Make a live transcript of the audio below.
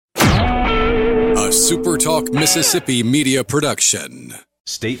SuperTalk Mississippi Media production.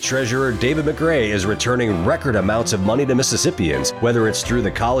 State Treasurer David McRae is returning record amounts of money to Mississippians, whether it's through the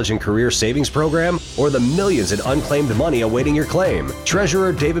College and Career Savings Program or the millions in unclaimed money awaiting your claim.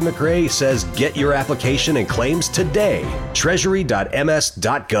 Treasurer David McRae says get your application and claims today.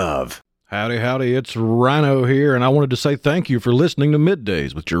 Treasury.ms.gov. Howdy, it's Rhino here, and I wanted to say thank you for listening to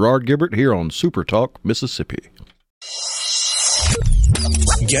MidDays with Gerard Gibert here on SuperTalk Mississippi.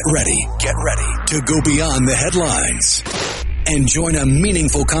 Get ready to go beyond the headlines and join a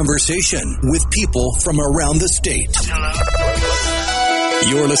meaningful conversation with people from around the state.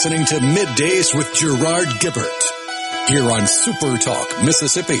 You're listening to MidDays with Gerard Gibert here on SuperTalk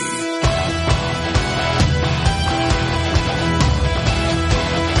Mississippi.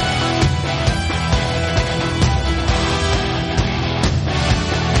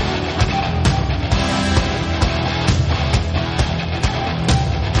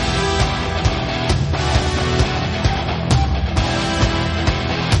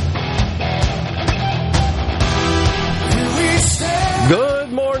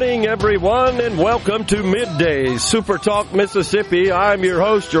 Everyone, and welcome to MidDays, SuperTalk Mississippi. I'm your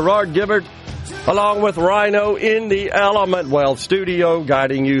host, Gerard Gibert, along with Rhino in the Element Wealth studio,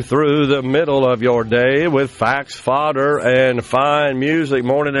 guiding you through the middle of your day with facts, fodder, and fine music.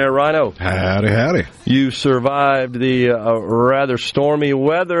 Morning there, Rhino. Howdy. You survived the rather stormy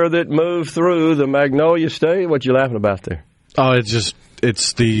weather that moved through the Magnolia State. What you laughing about there? Oh,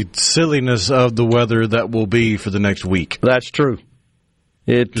 it's the silliness of the weather that will be for the next week. That's true.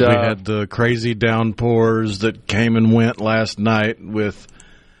 We had the crazy downpours that came and went last night with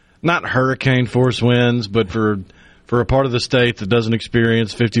not hurricane force winds, but for a part of the state that doesn't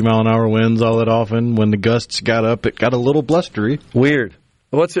experience 50-mile-an-hour winds all that often, when the gusts got up, it got a little blustery. Weird.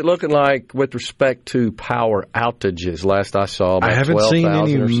 What's it looking like with respect to power outages? Last I saw, about I haven't seen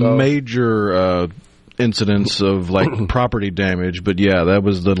any so. major incidents of property damage, but yeah, that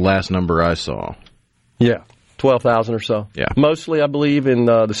was the last number I saw. Yeah. 12,000 or so. Yeah. Mostly, I believe, in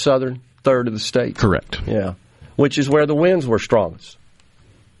the southern third of the state. Correct. Yeah. Which is where the winds were strongest.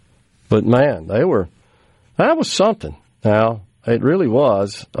 But, man, that was something. Now, it really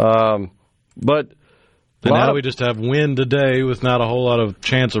was. But now we just have wind today with not a whole lot of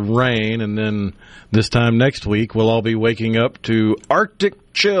chance of rain, and then this time next week we'll all be waking up to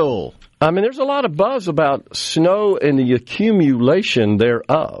Arctic chill. I mean, there's a lot of buzz about snow and the accumulation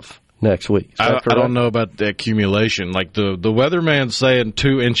thereof next week. I don't know about the accumulation. Like the weatherman's saying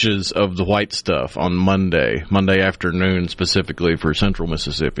 2 inches of the white stuff on Monday afternoon specifically for central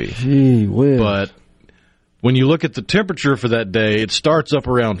Mississippi. Gee whiz. But when you look at the temperature for that day, it starts up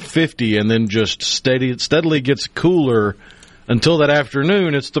around 50 and then just steadily gets cooler until that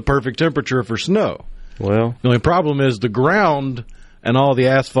afternoon. It's the perfect temperature for snow. Well, the only problem is the ground and all the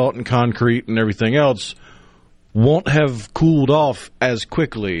asphalt and concrete and everything else won't have cooled off as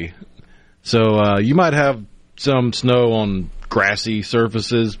quickly. So you might have some snow on grassy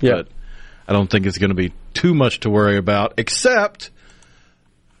surfaces, but I don't think it's going to be too much to worry about, except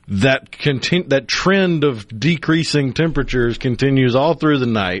that trend of decreasing temperatures continues all through the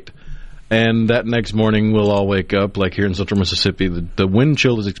night, and that next morning we'll all wake up, like here in central Mississippi, the wind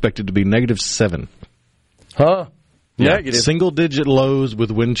chill is expected to be -7. Huh? Yeah, negative. Single-digit lows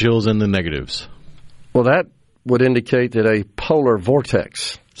with wind chills in the negatives. Well, that would indicate that a polar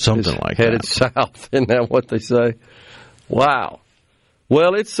vortex something like headed that. south. Isn't that what they say? Wow.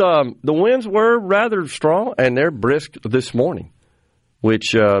 Well, it's the winds were rather strong, and they're brisk this morning,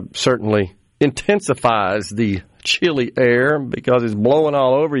 which certainly intensifies the chilly air because it's blowing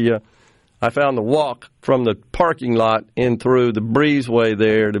all over you. I found the walk from the parking lot in through the breezeway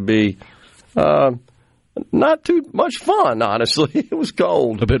there to be not too much fun, honestly. It was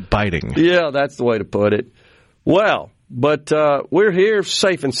cold. A bit biting. Yeah, that's the way to put it. Well, but we're here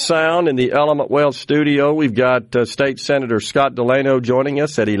safe and sound in the Element Wealth studio. We've got State Senator Scott Delano joining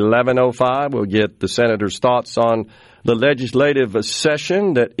us at 11:05. We'll get the senator's thoughts on the legislative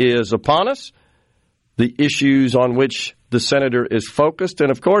session that is upon us, the issues on which the senator is focused,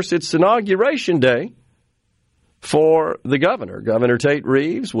 and, of course, it's Inauguration Day for the governor. Governor Tate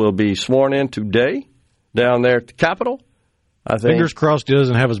Reeves will be sworn in today down there at the Capitol. I think. Fingers crossed he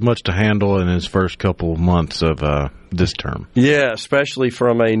doesn't have as much to handle in his first couple months of this term. Yeah, especially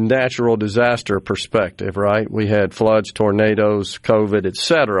from a natural disaster perspective, right? We had floods, tornadoes, COVID,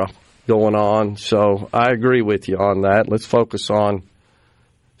 etc. going on. So I agree with you on that. Let's focus on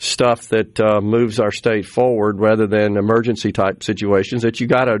stuff that moves our state forward rather than emergency-type situations that you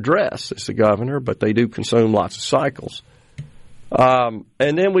got to address as the governor, but they do consume lots of cycles. And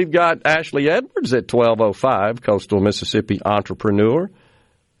then we've got Ashley Edwards at 12:05, Coastal Mississippi entrepreneur.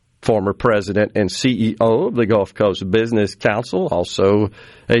 former president and CEO of the Gulf Coast Business Council, also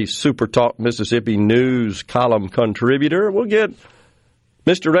a SuperTalk Mississippi News column contributor. We'll get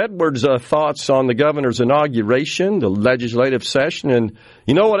Mr. Edwards' thoughts on the governor's inauguration, the legislative session, and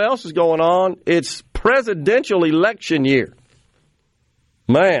you know what else is going on? It's presidential election year.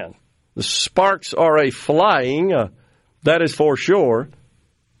 Man, the sparks are a-flying, that is for sure.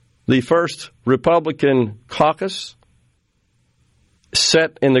 The first Republican caucus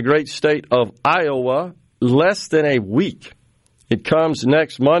set in the great state of Iowa less than a week. It comes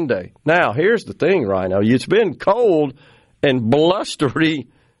next Monday. Now, here's the thing, Rhino. It's been cold and blustery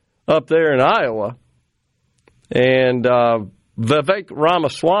up there in Iowa. And Vivek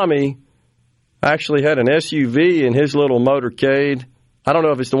Ramaswamy actually had an SUV in his little motorcade. I don't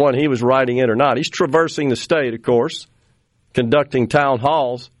know if it's the one he was riding in or not. He's traversing the state, of course, conducting town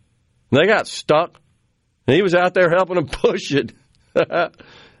halls. And they got stuck. And he was out there helping them push it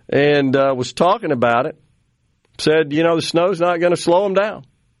and was talking about it. Said, you know, the snow's not going to slow them down.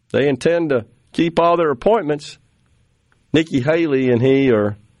 They intend to keep all their appointments. Nikki Haley and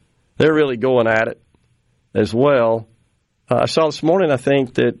they're really going at it as well. I saw this morning, I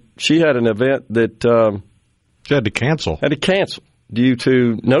think, that she had an event that she had to cancel. Due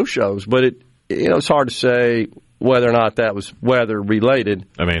to no-shows. But it's hard to say whether or not that was weather-related.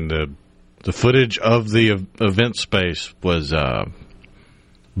 I mean, the footage of the event space was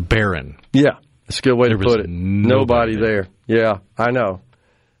barren. Yeah, that's a good way to put it. Nobody there. Yeah, I know.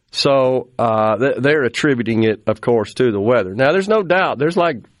 So they're attributing it, of course, to the weather. Now, there's no doubt. There's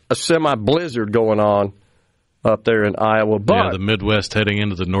like a semi-blizzard going on up there in Iowa. But the Midwest heading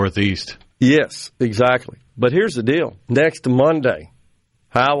into the Northeast. Yes, exactly. But here's the deal. Next Monday,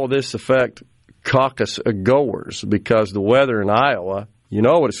 how will this affect caucus goers? Because the weather in Iowa, you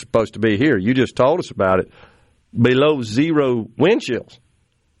know what it's supposed to be here. You just told us about it. Below zero wind chills.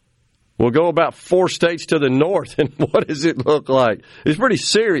 We'll go about 4 states to the north, and what does it look like? It's pretty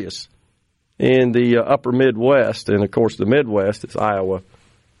serious in the upper Midwest, and, of course, the Midwest, as Iowa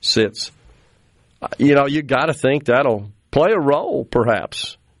sits. You got to think that'll play a role,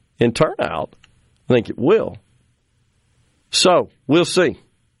 perhaps, in turnout. I think it will. So, we'll see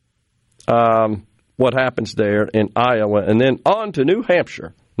what happens there in Iowa, and then on to New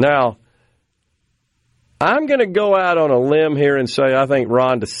Hampshire. Now, I'm going to go out on a limb here and say I think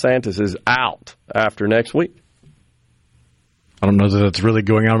Ron DeSantis is out after next week. I don't know that it's really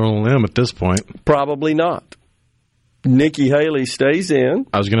going out on a limb at this point. Probably not. Nikki Haley stays in.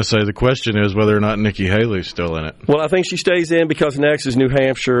 I was going to say the question is whether or not Nikki Haley's still in it. Well, I think she stays in because next is New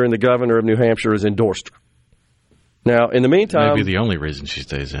Hampshire, and the governor of New Hampshire has endorsed her. Now, in the meantime... Maybe the only reason she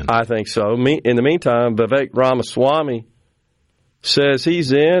stays in. I think so. In the meantime, Vivek Ramaswamy says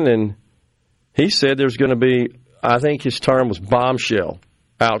he's in, and he said there's going to be, I think his term was bombshell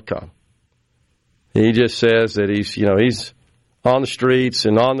outcome. He just says that he's on the streets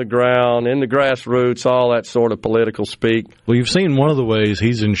and on the ground, in the grassroots, all that sort of political speak. Well, you've seen one of the ways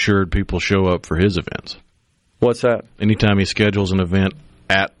he's ensured people show up for his events. What's that? Anytime he schedules an event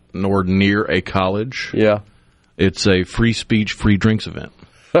at or near a college, it's a free speech, free drinks event.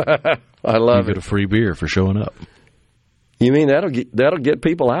 I love it. You get a free beer for showing up. You mean that'll get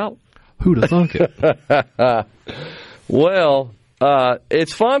people out? Who'd have thunk it? Well,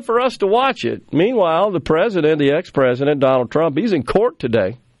 it's fun for us to watch it. Meanwhile, the ex-president, Donald Trump, he's in court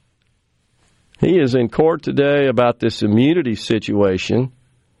today. He is in court today about this immunity situation.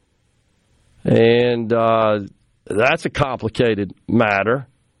 And that's a complicated matter,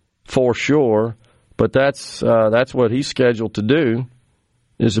 for sure. But that's what he's scheduled to do,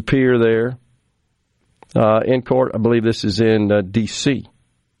 is appear there in court. I believe this is in D.C.,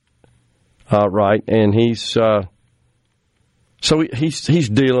 right? And he's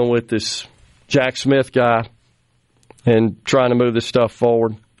dealing with this Jack Smith guy and trying to move this stuff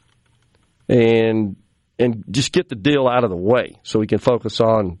forward and just get the deal out of the way so he can focus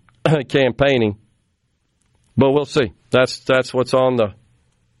on campaigning. But we'll see. That's what's on the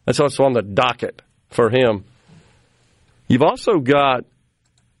docket for him. You've also got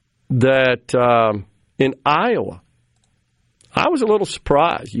that in Iowa. I was a little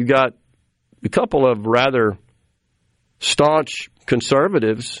surprised. You got a couple of rather staunch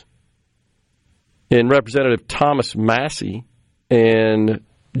conservatives in Representative Thomas Massey and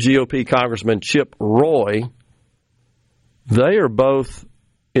GOP Congressman Chip Roy. They are both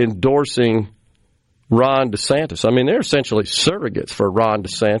endorsing Ron DeSantis. I mean, they're essentially surrogates for Ron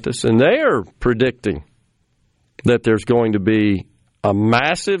DeSantis, and they are predicting that there's going to be a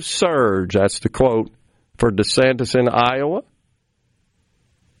massive surge, that's the quote, for DeSantis in Iowa,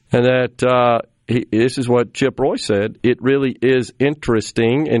 and that this is what Chip Roy said, it really is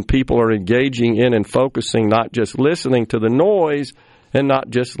interesting, and people are engaging in and focusing, not just listening to the noise and not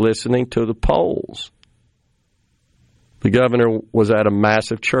just listening to the polls. The governor was at a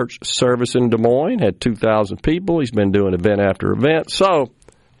massive church service in Des Moines, had 2,000 people. He's been doing event after event. So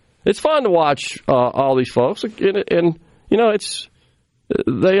it's fun to watch all these folks. And you know,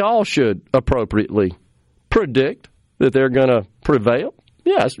 they all should appropriately predict that they're going to prevail.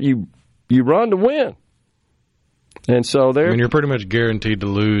 Yes, you run to win. And so you're pretty much guaranteed to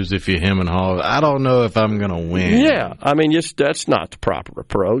lose if you hem and haw. I don't know if I'm going to win. Yeah, I mean, that's not the proper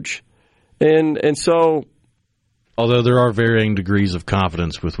approach. And so... Although there are varying degrees of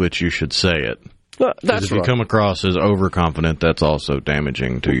confidence with which you should say it. That's if you come across as overconfident, that's also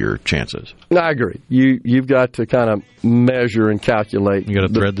damaging to your chances. I agree. You've got to kind of measure and calculate. You got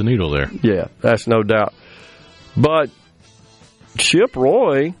to thread the needle there. Yeah, that's no doubt. But Chip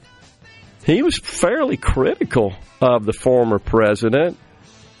Roy, he was fairly critical of the former president.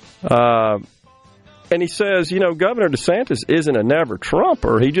 And he says, Governor DeSantis isn't a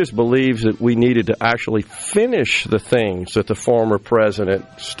never-Trumper. He just believes that we needed to actually finish the things that the former president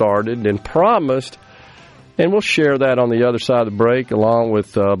started and promised. And we'll share that on the other side of the break, along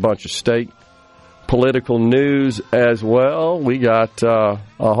with a bunch of state political news as well. We got a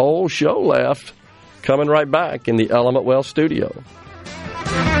whole show left coming right back in the Element Well studio.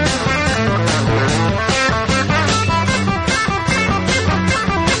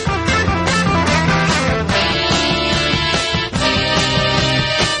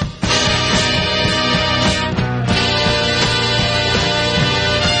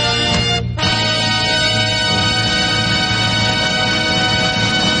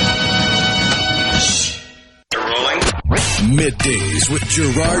 Middays with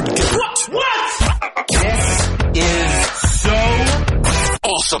Gerard Gibert. What? This is so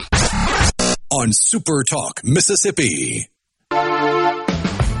awesome. On SuperTalk Mississippi.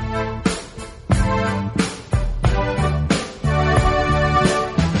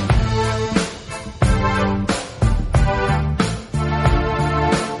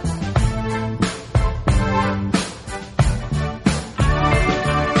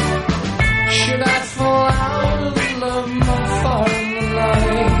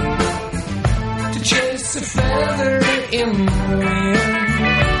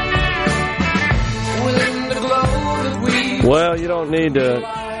 Well, you don't need to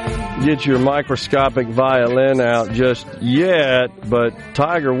get your microscopic violin out just yet, but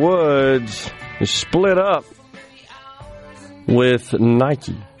Tiger Woods is split up with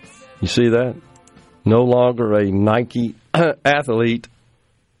Nike. You see that? No longer a Nike athlete.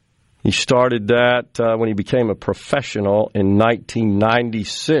 He started that when he became a professional in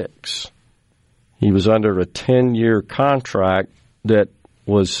 1996. He was under a 10-year contract that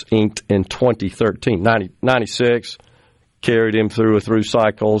was inked in 2013. 96 carried him through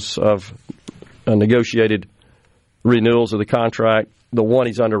cycles of negotiated renewals of the contract. The one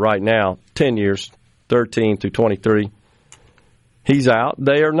he's under right now, 10 years, 13 through 23. He's out.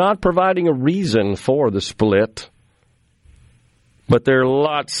 They are not providing a reason for the split, but there are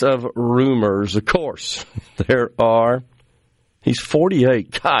lots of rumors, of course. There are. He's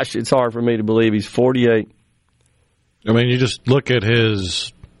 48. Gosh, it's hard for me to believe he's 48. I mean, you just look at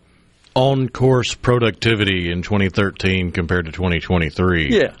his on-course productivity in 2013 compared to 2023.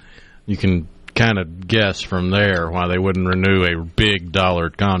 Yeah. You can kind of guess from there why they wouldn't renew a big dollar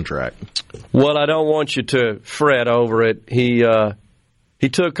contract. Well, I don't want you to fret over it. He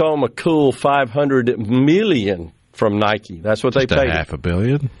took home a cool $500 million from Nike. That's what they paid. $500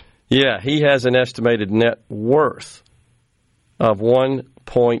 million? Yeah, he has an estimated net worth of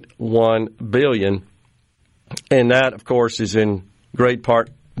 $1.1 billion, and that, of course, is in great part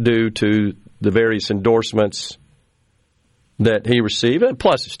due to the various endorsements that he received, and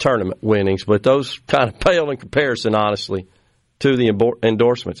plus his tournament winnings, but those kind of pale in comparison, honestly, to the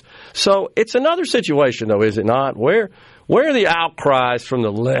endorsements. So it's another situation, though, is it not? Where are the outcries from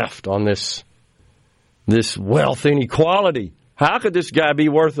the left on this wealth inequality? How could this guy be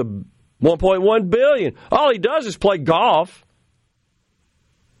worth $1.1 billion? All he does is play golf.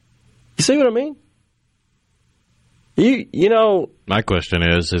 You see what I mean? You know. My question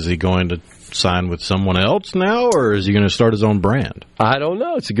is he going to sign with someone else now, or is he going to start his own brand? I don't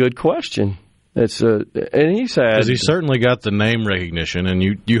know. It's a good question. And he's had, because he's certainly got the name recognition, and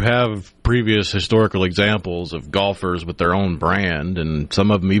you have previous historical examples of golfers with their own brand, and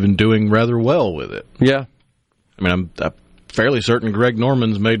some of them even doing rather well with it. Yeah. I mean, I'm fairly certain Greg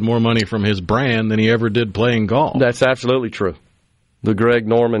Norman's made more money from his brand than he ever did playing golf. That's absolutely true. The Greg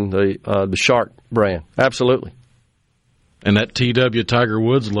Norman, the Shark brand, absolutely. And that TW Tiger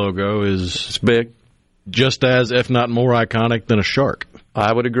Woods logo it's big. Just as, if not more, iconic than a shark.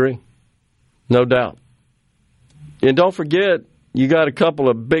 I would agree. No doubt. And don't forget, you got a couple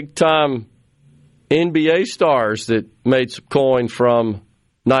of big-time NBA stars that made some coin from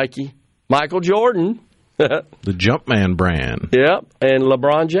Nike. Michael Jordan. The Jumpman brand. Yep, and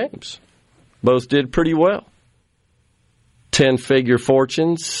LeBron James. Both did pretty well. 10-figure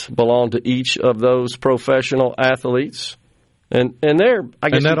fortunes belong to each of those professional athletes. And they're, I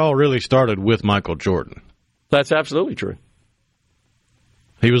guess. And that all really started with Michael Jordan. That's absolutely true.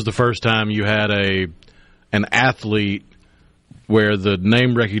 He was the first time you had an athlete where the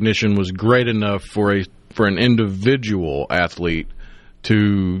name recognition was great enough for an individual athlete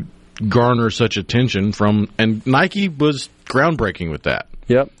to garner such attention from, and Nike was groundbreaking with that.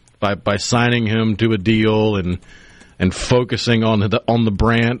 Yep. By signing him to a deal and focusing on the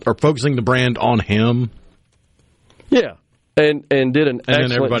brand, or focusing the brand on him. Yeah. And did an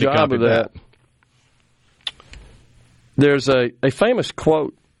excellent job of that. There's a famous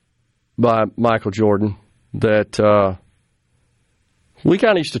quote by Michael Jordan that we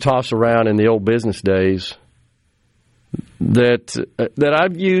kind of used to toss around in the old business days that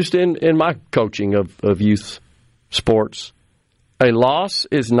I've used in my coaching of youth sports. A loss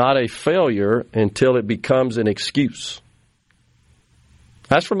is not a failure until it becomes an excuse.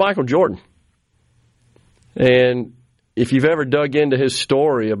 That's from Michael Jordan. And if you've ever dug into his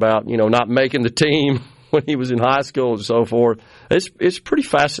story about, not making the team when he was in high school and so forth, it's pretty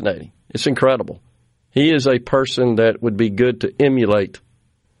fascinating. It's incredible. He is a person that would be good to emulate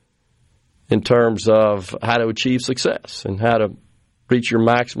in terms of how to achieve success and how to reach your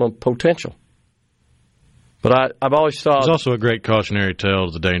maximum potential. But I've always thought... It's also a great cautionary tale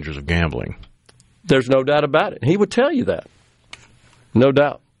of the dangers of gambling. There's no doubt about it. He would tell you that. No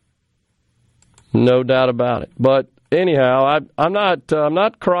doubt. No doubt about it. But anyhow, I'm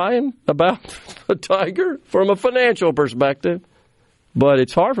not crying about the Tiger from a financial perspective, but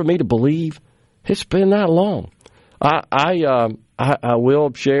it's hard for me to believe it's been that long. I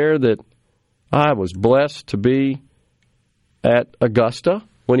will share that I was blessed to be at Augusta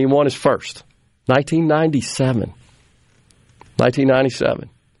when he won his first. 1997,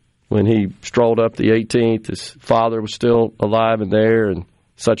 when he strolled up the 18th. His father was still alive and there, and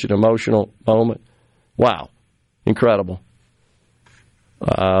such an emotional moment. Wow. Incredible.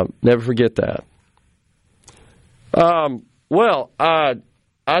 Never forget that. Well, I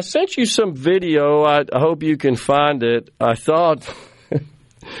sent you some video. I hope you can find it. I thought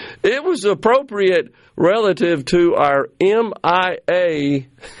it was appropriate relative to our MIA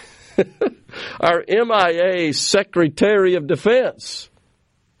our MIA Secretary of Defense.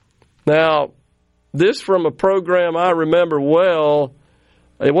 Now, this from a program I remember well.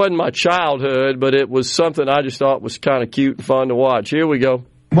 It wasn't my childhood, but it was something I just thought was kind of cute and fun to watch. Here we go.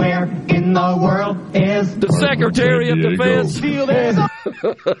 Where in the world is the Secretary of Defense?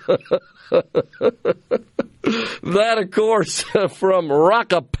 That, of course, from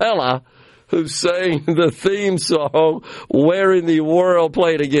Rockapella, who sang the theme song, Where in the World?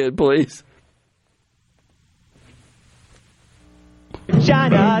 Play it again, please.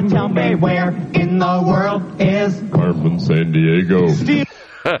 China, tell me where in the world is Carmen Sandiego.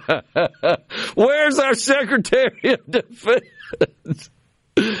 Where's our Secretary of Defense?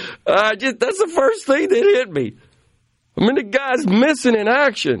 That's the first thing that hit me. I mean, the guy's missing in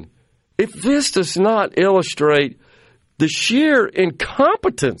action. If this does not illustrate the sheer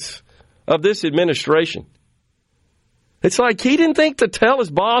incompetence of this administration, it's like he didn't think to tell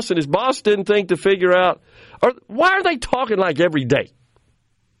his boss, and his boss didn't think to figure out, why are they talking like every day?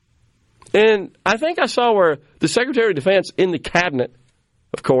 And I think I saw where the Secretary of Defense in the cabinet,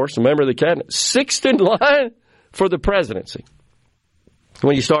 of course, a member of the cabinet, sixth in line for the presidency.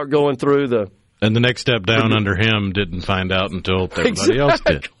 When you start going through the... And the next step down under him didn't find out until everybody else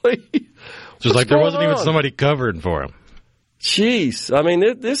did. Just like there wasn't even somebody covering for him. Jeez. I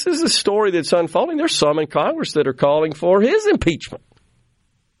mean, this is a story that's unfolding. There's some in Congress that are calling for his impeachment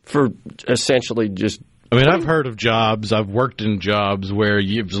for essentially just... I mean, I've heard of jobs, I've worked in jobs where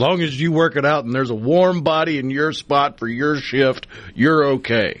as long as you work it out and there's a warm body in your spot for your shift, you're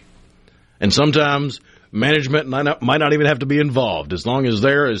okay. And sometimes management might not even have to be involved as long as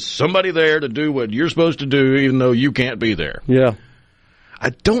there is somebody there to do what you're supposed to do even though you can't be there. Yeah.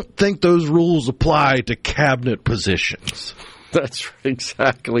 I don't think those rules apply to cabinet positions. That's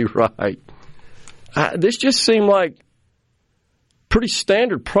exactly right. This just seemed like pretty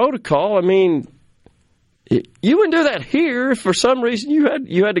standard protocol. I mean... You wouldn't do that here if for some reason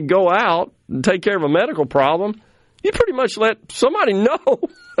you had to go out and take care of a medical problem. You pretty much let somebody know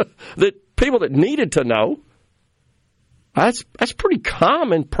that people that needed to know. That's pretty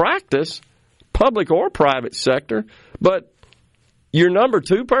common practice, public or private sector. But your number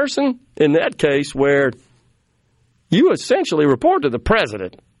two person, in that case, where you essentially report to the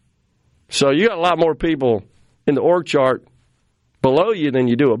president. So you got a lot more people in the org chart below you than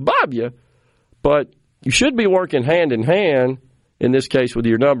you do above you, but you should be working hand in hand, in this case with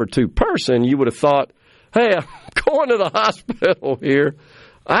your number two person. You would have thought, hey, I'm going to the hospital here.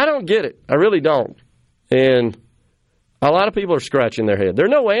 I don't get it. I really don't. And a lot of people are scratching their head. There are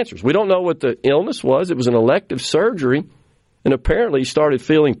no answers. We don't know what the illness was. It was an elective surgery, and apparently he started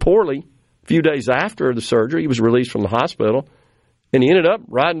feeling poorly a few days after the surgery. He was released from the hospital, and he ended up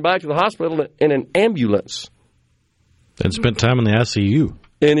riding back to the hospital in an ambulance. And spent time in the ICU.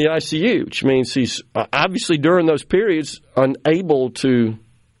 In the ICU, which means he's obviously during those periods unable to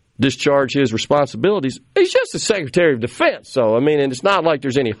discharge his responsibilities. He's just the Secretary of Defense, so, I mean, and it's not like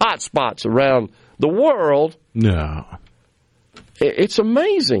there's any hot spots around the world. No. It's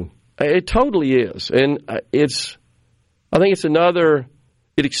amazing. It totally is. And I think it's another,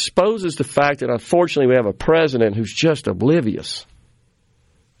 it exposes the fact that unfortunately we have a president who's just oblivious.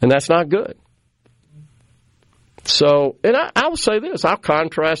 And that's not good. So, and I will say this, I'll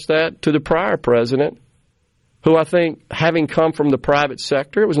contrast that to the prior president, who I think, having come from the private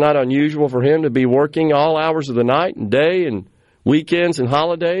sector, it was not unusual for him to be working all hours of the night and day and weekends and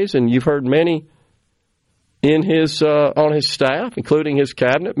holidays. And you've heard many in his on his staff, including his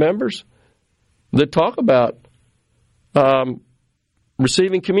cabinet members, that talk about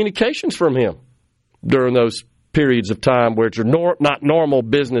receiving communications from him during those periods of time where it's not normal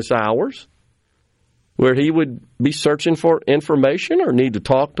business hours, where he would be searching for information or need to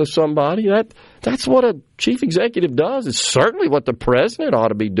talk to somebody. That's what a chief executive does. It's certainly what the president ought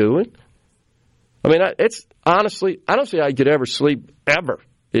to be doing. I mean, it's honestly, I don't see how you could ever sleep ever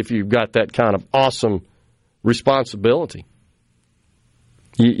if you've got that kind of awesome responsibility.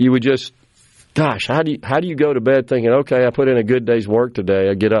 You would just, gosh, how do you go to bed thinking, okay, I put in a good day's work today,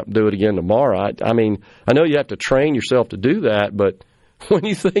 I get up and do it again tomorrow? I mean, I know you have to train yourself to do that, but when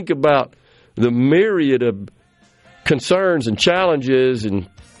you think about the myriad of concerns and challenges and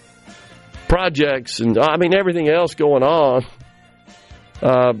projects and, I mean, everything else going on,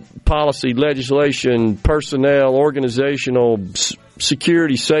 policy, legislation, personnel, organizational,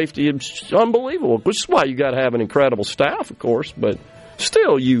 security, safety, it's unbelievable, which is why you got to have an incredible staff, of course, but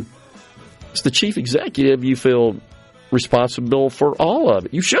still, as the chief executive, you feel responsible for all of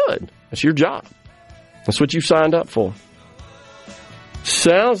it. You should. That's your job. That's what you signed up for.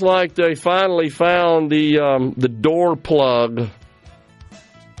 Sounds like they finally found the door plug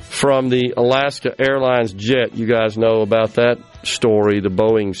from the Alaska Airlines jet. You guys know about that story, the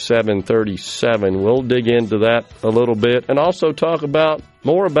Boeing 737. We'll dig into that a little bit and also talk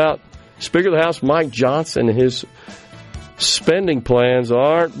more about Speaker of the House Mike Johnson and his spending plans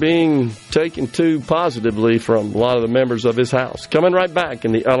aren't being taken too positively from a lot of the members of his House. Coming right back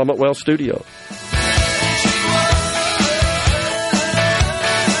in the Element Wealth studio.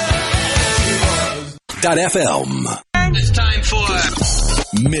 FM. It's time for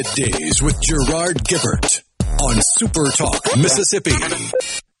Middays with Gerard Gibert on SuperTalk Mississippi.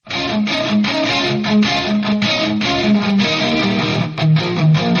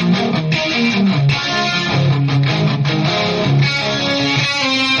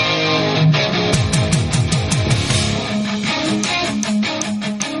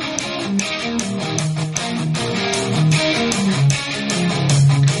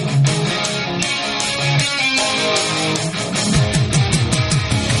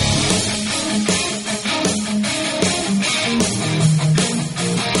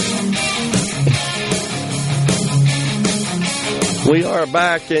 We are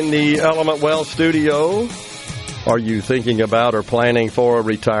back in the Element Wealth studio. Are you thinking about or planning for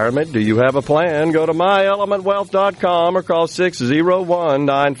retirement? Do you have a plan? Go to myelementwealth.com or call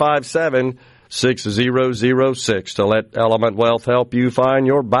 601-957-6006 to let Element Wealth help you find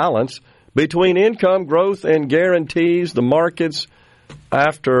your balance between income growth and guarantees. The markets,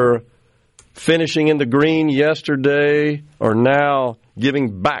 after finishing in the green yesterday, are now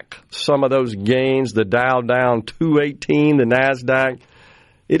giving back some of those gains. The Dow down 218, the NASDAQ.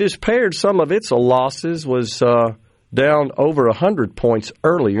 It has paired some of its losses, was down over 100 points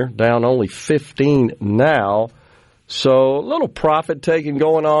earlier, down only 15 now. So a little profit taking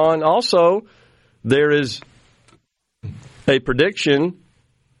going on. Also, there is a prediction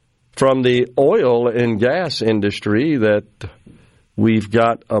from the oil and gas industry that we've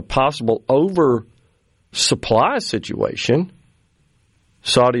got a possible oversupply situation.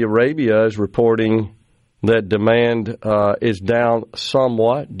 Saudi Arabia is reporting that demand is down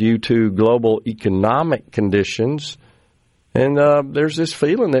somewhat due to global economic conditions And there's this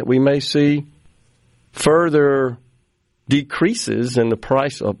feeling that we may see further decreases in the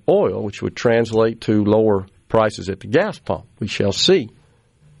price of oil, which would translate to lower prices at the gas pump. We shall see.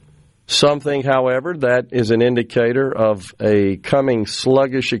 Something, however, that is an indicator of a coming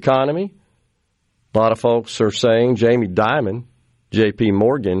sluggish economy. A lot of folks are saying, Jamie Dimon, J.P.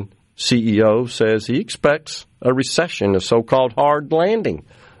 Morgan CEO, says he expects a recession, a so-called hard landing.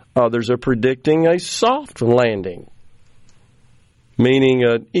 Others are predicting a soft landing, meaning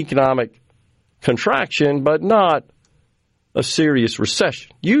an economic contraction, but not a serious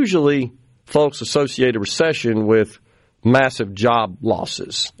recession. Usually, folks associate a recession with massive job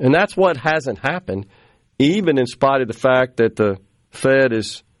losses, and that's what hasn't happened, even in spite of the fact that the Fed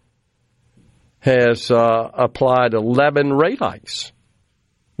has applied 11 rate hikes,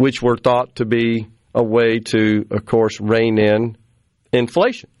 which were thought to be a way to, of course, rein in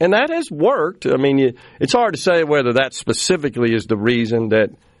inflation. And that has worked. I mean, it's hard to say whether that specifically is the reason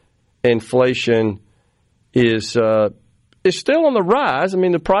that inflation is still on the rise. I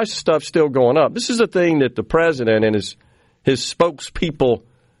mean, the price of stuff's still going up. This is a thing that the president and his spokespeople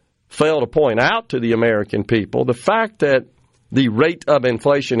fail to point out to the American people. The fact that the rate of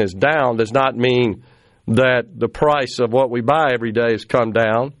inflation is down does not mean that the price of what we buy every day has come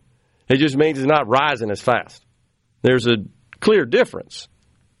down. It just means it's not rising as fast. There's a clear difference.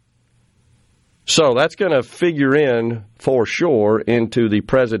 So that's going to figure in for sure into the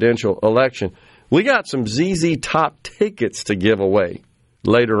presidential election. We got some ZZ Top tickets to give away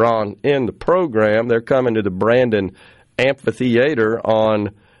later on in the program. They're coming to the Brandon Amphitheater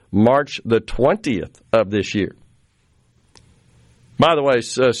on March the 20th of this year. By the way,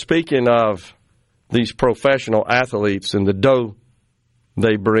 speaking of these professional athletes and the dough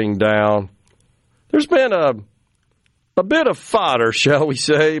they bring down, there's been a bit of fodder, shall we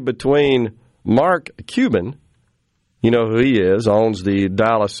say, between Mark Cuban, you know who he is, owns the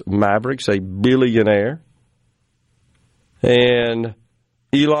Dallas Mavericks, a billionaire, and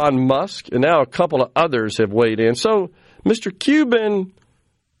Elon Musk, and now a couple of others have weighed in. So Mr. Cuban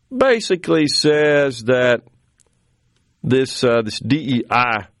basically says that this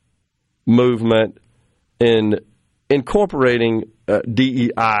DEI movement in incorporating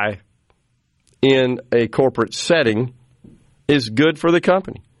DEI in a corporate setting is good for the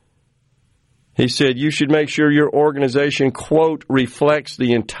company. He said, you should make sure your organization, quote, reflects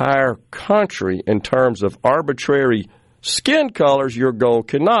the entire country in terms of arbitrary skin colors. Your goal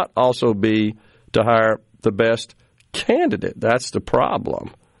cannot also be to hire the best candidate. That's the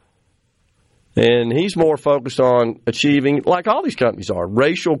problem. And he's more focused on achieving, like all these companies are,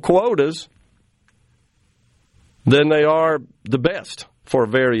 racial quotas than they are the best for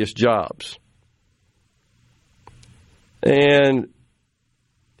various jobs. And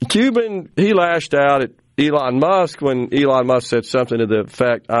Cuban, he lashed out at Elon Musk when Elon Musk said something to the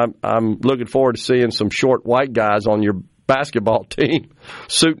effect, I'm looking forward to seeing some short white guys on your basketball team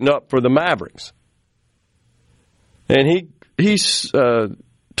suiting up for the Mavericks. And he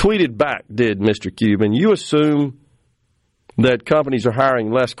tweeted back, did Mr. Cuban, you assume that companies are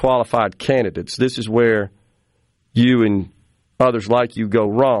hiring less qualified candidates. This is where you and others like you go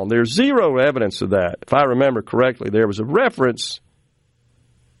wrong. There's zero evidence of that. If I remember correctly, there was a reference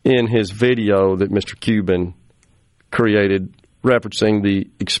in his video that Mr. Cuban created referencing the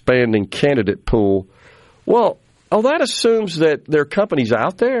expanding candidate pool. Well, that assumes that there are companies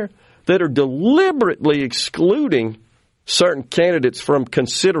out there that are deliberately excluding certain candidates from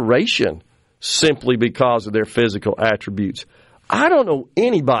consideration simply because of their physical attributes. I don't know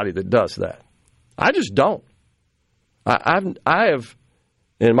anybody that does that. I just don't. I have,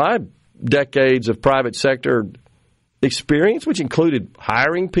 in my decades of private sector experience, which included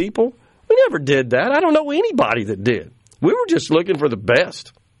hiring people, we never did that. I don't know anybody that did. We were just looking for the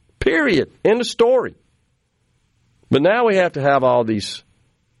best, period, end of story. But now we have to have all these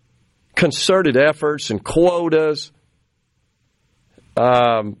concerted efforts and quotas.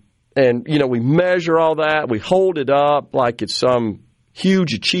 And, we measure all that. We hold it up like it's some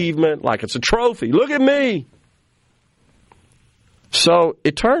huge achievement, like it's a trophy. Look at me. So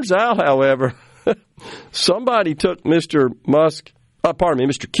it turns out, however, somebody took Mr.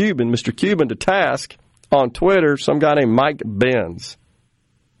 Cuban to task on Twitter, some guy named Mike Benz.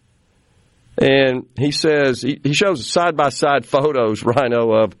 And he says, he shows side-by-side photos,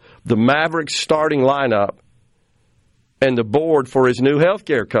 Rhino, of the Mavericks starting lineup and the board for his new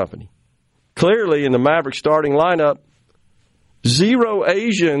healthcare company. Clearly, in the Mavericks starting lineup, 0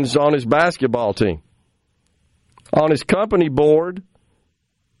 Asians on his basketball team. On his company board,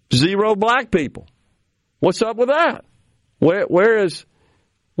 0 black people. What's up with that? Where is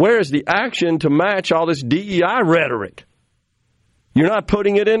the action to match all this DEI rhetoric? You're not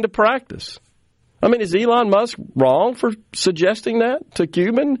putting it into practice. I mean, is Elon Musk wrong for suggesting that to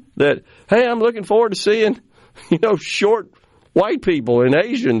Cuban? That, hey, I'm looking forward to seeing, short white people and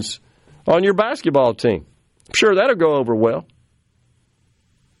Asians on your basketball team. I'm sure that'll go over well.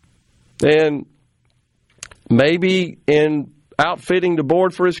 And maybe in outfitting the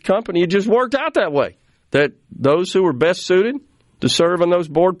board for his company, it just worked out that way. That those who were best suited to serve on those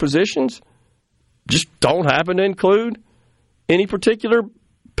board positions just don't happen to include any particular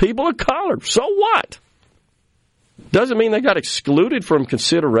people of color. So what? Doesn't mean they got excluded from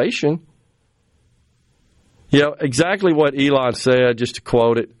consideration. Exactly what Elon said, just to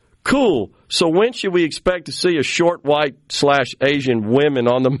quote it. Cool. So when should we expect to see a short white/Asian women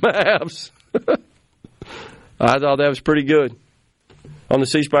on the Mavs? I thought that was pretty good. On the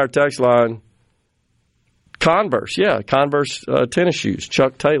C Spire text line, Converse tennis shoes,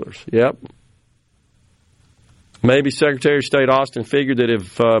 Chuck Taylors. Yep. Maybe Secretary of State Austin figured that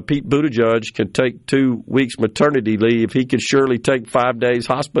if Pete Buttigieg could take 2 weeks maternity leave, he could surely take 5 days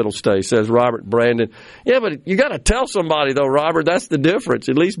hospital stay, says Robert Brandon. Yeah, but you got to tell somebody, though, Robert. That's the difference.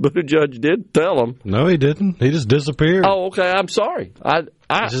 At least Buttigieg did tell him. No, he didn't. He just disappeared. Oh, okay. I'm sorry.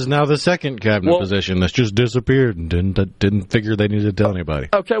 This is now the second cabinet position that's just disappeared and didn't figure they needed to tell anybody.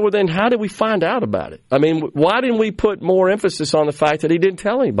 Okay, well then how did we find out about it? I mean, why didn't we put more emphasis on the fact that he didn't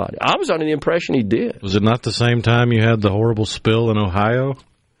tell anybody? I was under the impression he did. Was it not the same time you had the horrible spill in Ohio?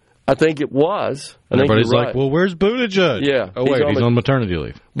 I think it was. Everybody's like, well, where's Buttigieg? Yeah. Oh, wait, he's on maternity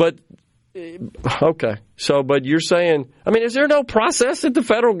leave. But, okay. But you're saying, I mean, is there no process at the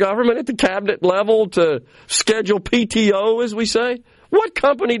federal government, at the cabinet level, to schedule PTO, as we say? What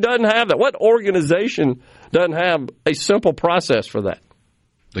company doesn't have that? What organization doesn't have a simple process for that?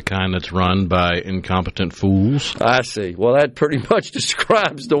 The kind that's run by incompetent fools. I see. Well, that pretty much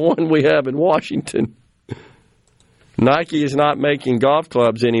describes the one we have in Washington. Nike is not making golf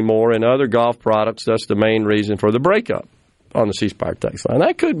clubs anymore and other golf products. That's the main reason for the breakup on the C Spire text line.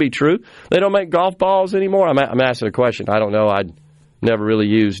 That could be true. They don't make golf balls anymore. I'm asking a question. I don't know. I'd never really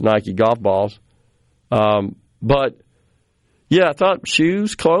used Nike golf balls. But, yeah, I thought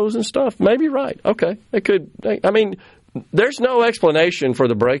shoes, clothes, and stuff. Maybe right. Okay. It could. I mean, there's no explanation for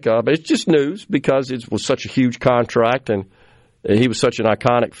the breakup. It's just news because it was such a huge contract and he was such an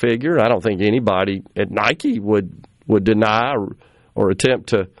iconic figure. I don't think anybody at Nike would deny or attempt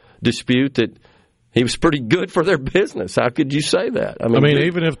to dispute that he was pretty good for their business. How could you say that? I mean,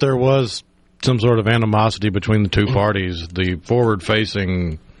 even if there was some sort of animosity between the two parties, the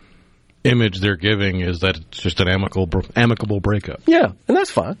forward-facing image they're giving is that it's just an amicable breakup. Yeah, and that's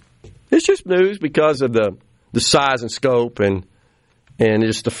fine. It's just news because of the size and scope and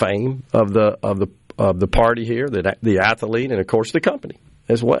just the fame of the party here, the athlete, and of course the company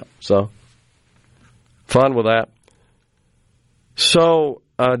as well. So fun with that. So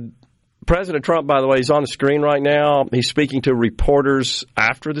President Trump, by the way, is on the screen right now. He's speaking to reporters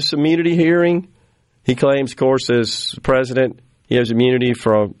after this immunity hearing. He claims, of course, as president, he has immunity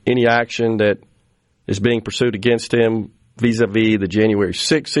from any action that is being pursued against him vis-a-vis the January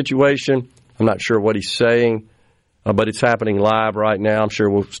 6th situation. I'm not sure what he's saying, but it's happening live right now. I'm sure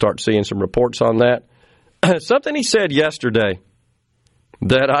we'll start seeing some reports on that. Something he said yesterday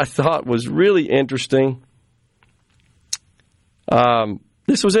that I thought was really interesting.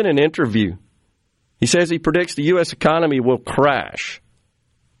 This was in an interview. He says he predicts the U.S. economy will crash,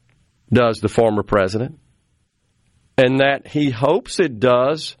 does the former president, and that he hopes it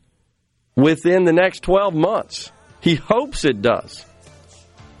does within the next 12 months. He hopes it does.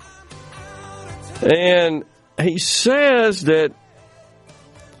 And he says,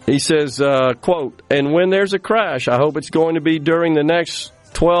 quote, and when there's a crash, I hope it's going to be during the next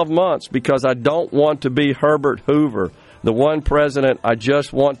 12 months because I don't want to be Herbert Hoover. The one president I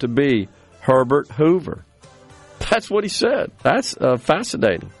just want to be, Herbert Hoover. That's what he said. That's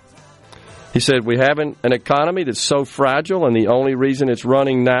fascinating. He said, we have an economy that's so fragile, and the only reason it's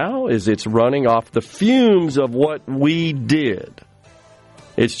running now is it's running off the fumes of what we did.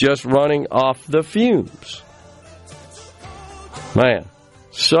 It's just running off the fumes. Man.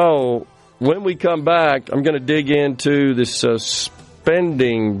 So when we come back, I'm going to dig into this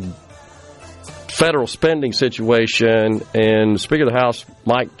federal spending situation, and Speaker of the House,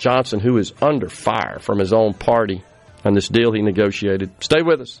 Mike Johnson, who is under fire from his own party on this deal he negotiated. Stay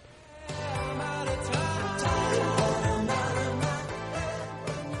with us.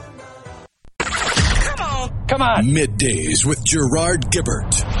 Come on. Middays with Gerard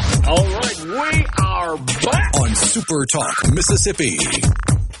Gibert. All right, we are back on SuperTalk Mississippi.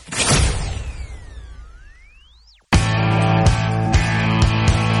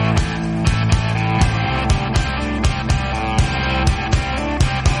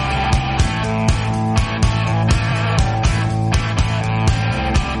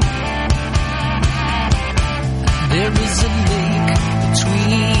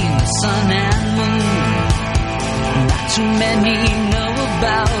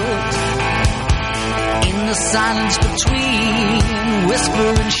 silence between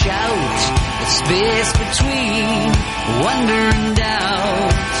whisper and shout, the space between wonder and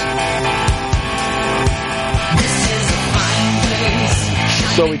doubt. This is a fine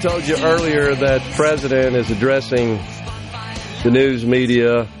place. So we told you earlier that the president is addressing the news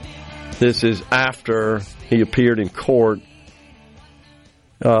media. This is after he appeared in court,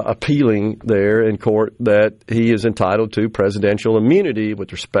 appealing there in court that he is entitled to presidential immunity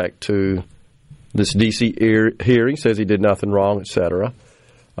with respect to this D.C. hearing, says he did nothing wrong, etc.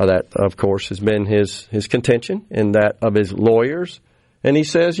 That, of course, has been his contention and that of his lawyers. And he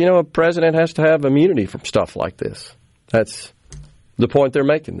says, a president has to have immunity from stuff like this. That's the point they're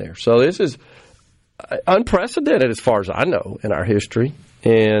making there. So this is unprecedented as far as I know in our history,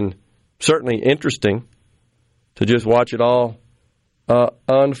 and certainly interesting to just watch it all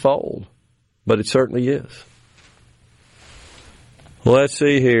unfold. But it certainly is. Let's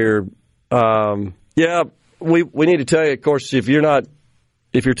see here. We need to tell you, of course, if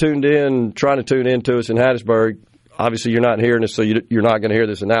you're tuned in, trying to tune in to us in Hattiesburg, obviously you're not hearing this, so you're not going to hear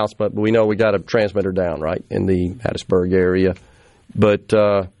this announcement, but we know we got a transmitter down, right, in the Hattiesburg area. But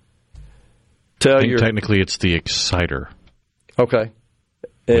technically it's the exciter. Okay.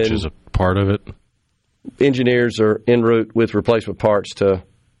 Which is a part of it. Engineers are en route with replacement parts to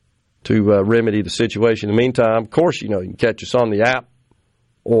remedy the situation. In the meantime, of course, you can catch us on the app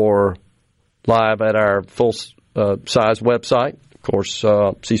or live at our full-size website. Of course,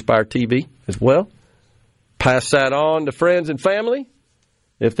 C-Spire TV as well. Pass that on to friends and family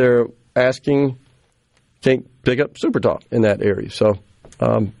if they're asking, can't pick up SuperTalk in that area. So,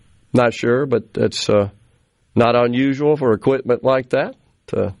 not sure, but that's not unusual for equipment like that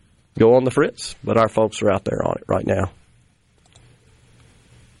to go on the fritz. But our folks are out there on it right now.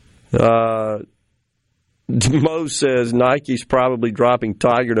 Mo says Nike's probably dropping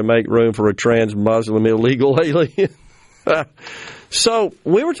Tiger to make room for a trans-Muslim illegal alien. So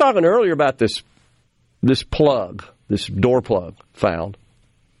we were talking earlier about this plug, this door plug found.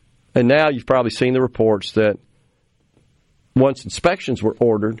 And now you've probably seen the reports that once inspections were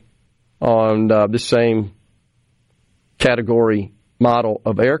ordered on this same category model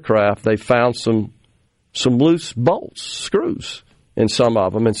of aircraft, they found some loose bolts, screws in some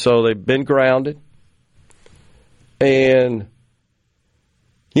of them. And so they've been grounded. And,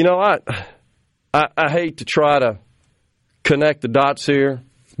 I hate to try to connect the dots here,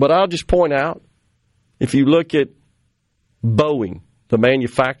 but I'll just point out, if you look at Boeing, the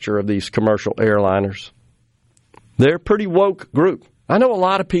manufacturer of these commercial airliners, they're a pretty woke group. I know a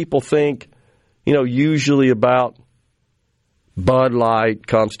lot of people think, usually about Bud Light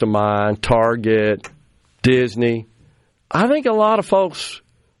comes to mind, Target, Disney. I think a lot of folks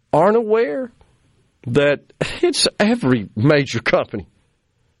aren't aware that it's every major company.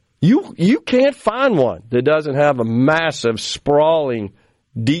 You can't find one that doesn't have a massive, sprawling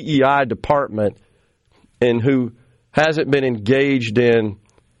DEI department and who hasn't been engaged in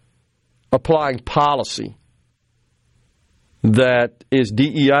applying policy that is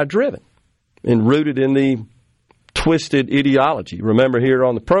DEI driven and rooted in the twisted ideology. Remember, here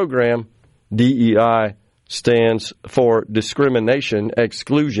on the program, DEI stands for discrimination,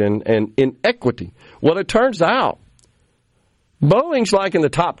 exclusion, and inequity. Well, it turns out Boeing's like in the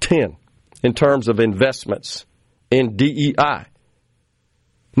top 10 in terms of investments in DEI.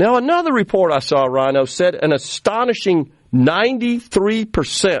 Now, another report I saw, Rhino, said an astonishing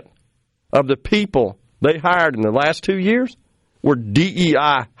 93% of the people they hired in the last 2 years were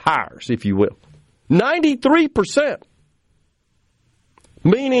DEI hires, if you will. 93%.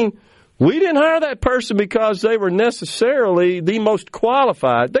 Meaning, we didn't hire that person because they were necessarily the most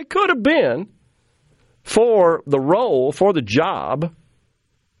qualified. They could have been for the role, for the job.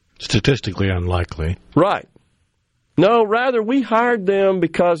 Statistically unlikely. Right. No, rather, we hired them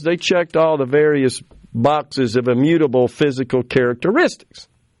because they checked all the various boxes of immutable physical characteristics.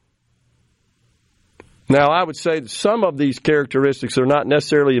 Now, I would say that some of these characteristics are not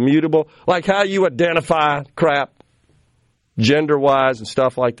necessarily immutable, like how you identify crap, gender-wise and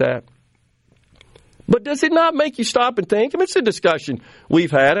stuff like that. But does it not make you stop and think? I mean, it's a discussion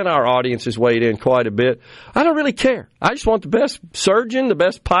we've had, and our audience has weighed in quite a bit. I don't really care. I just want the best surgeon, the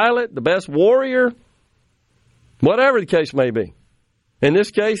best pilot, the best warrior, whatever the case may be. In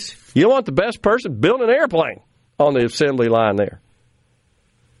this case, you want the best person building an airplane on the assembly line there.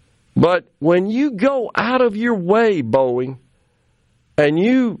 But when you go out of your way, Boeing, and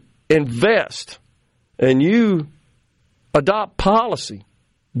you invest and you adopt policy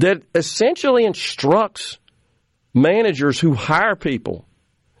that essentially instructs managers who hire people,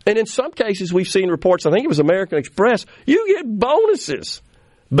 and in some cases we've seen reports, I think it was American Express, you get bonuses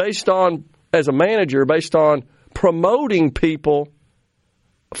based on as a manager based on promoting people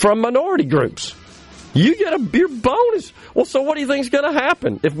from minority groups. You get your bonus. Well, so what do you think is going to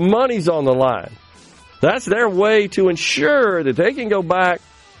happen if money's on the line? That's their way to ensure that they can go back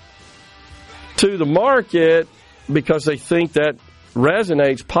to the market because they think that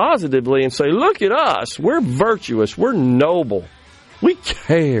resonates positively and say, look at us. We're virtuous. We're noble. We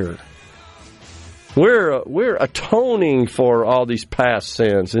care. We're atoning for all these past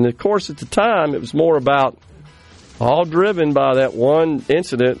sins. And, of course, at the time, it was more about all driven by that one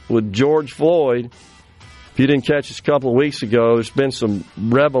incident with George Floyd. If you didn't catch us a couple of weeks ago, there's been some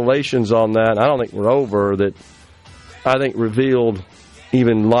revelations on that. I don't think we're over that I think revealed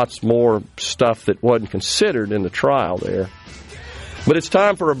even lots more stuff that wasn't considered in the trial there. But it's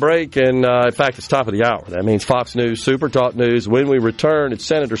time for a break, and in fact, it's top of the hour. That means Fox News, SuperTalk News. When we return, it's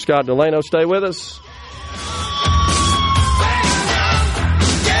Senator Scott Delano. Stay with us.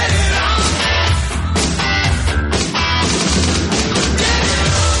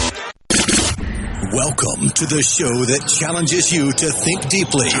 Welcome to the show that challenges you to think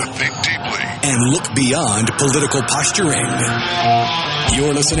deeply, and look beyond political posturing.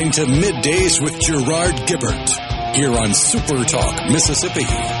 You're listening to Middays with Gerard Gibert here on SuperTalk Mississippi.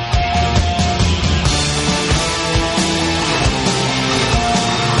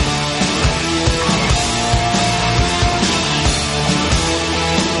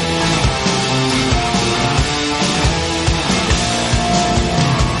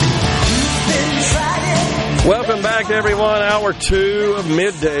 Welcome back, everyone. Hour 2 of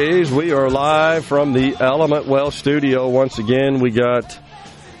Middays. We are live from the Element Well studio. Once again, we got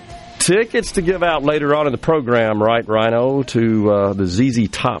tickets to give out later on in the program, right, Rhino, to the ZZ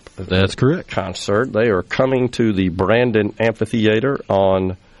Top. That's correct. Concert. They are coming to the Brandon Amphitheater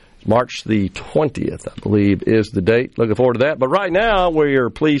on March the 20th, I believe, is the date. Looking forward to that. But right now, we are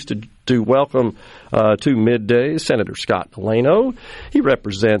pleased to welcome to Middays Senator Scott Delano. He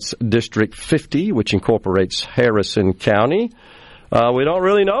represents District 50, which incorporates Harrison County. We don't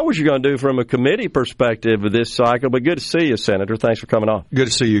really know what you're going to do from a committee perspective of this cycle, but good to see you, Senator. Thanks for coming on. Good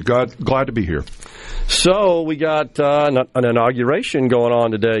to see you. Glad to be here. So we got an inauguration going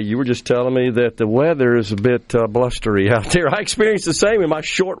on today. You were just telling me that the weather is a bit blustery out there. I experienced the same in my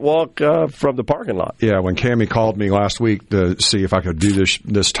short walk from the parking lot. Yeah, when Cammie called me last week to see if I could do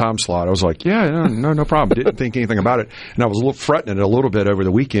this time slot, I was like, yeah, no problem. Didn't think anything about it. And I was fretting it a little bit over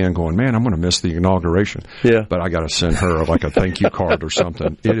the weekend going, man, I'm going to miss the inauguration. Yeah. But I got to send her like a thank you card or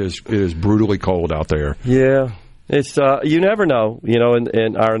something. It is brutally cold out there. Yeah. It's you never know,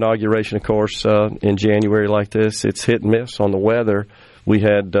 in our inauguration, of course, in January like this, it's hit and miss on the weather. We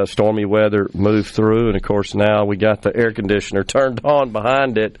had stormy weather move through, and, of course, now we got the air conditioner turned on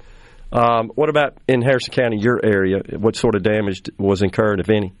behind it. What about in Harrison County, your area? What sort of damage was incurred, if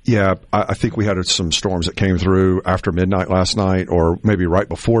any? Yeah, I think we had some storms that came through after midnight last night, or maybe right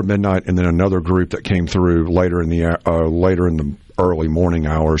before midnight, and then another group that came through later in the early morning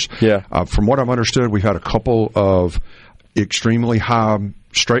hours. Yeah. From what I've understood, we've had a couple of extremely high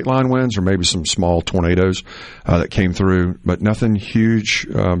straight line winds or maybe some small tornadoes that came through, but nothing huge.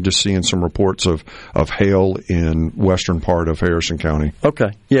 Just seeing some reports of hail in western part of Harrison County. Okay.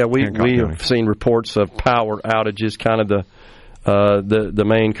 Yeah, we have seen reports of power outages, kind of the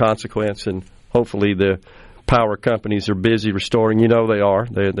main consequence, and hopefully the power companies are busy restoring. They are.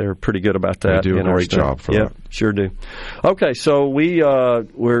 They're pretty good about that. They do a great job for that. Sure do. Okay, so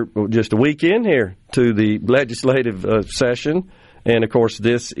we're just a week in here to the legislative session, and of course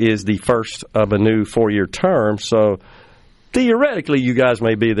this is the first of a new 4-year term. So theoretically, you guys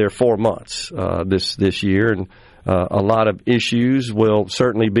may be there 4 months this year, and a lot of issues will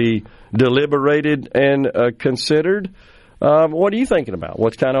certainly be deliberated and considered. What are you thinking about?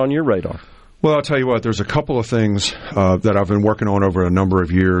 What's kind of on your radar? Well, I'll tell you what, there's a couple of things that I've been working on over a number of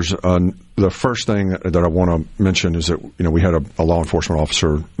years. The first thing that I want to mention is that, we had a law enforcement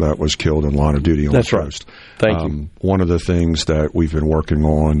officer that was killed in line of duty on the coast. Thank you. One of the things that we've been working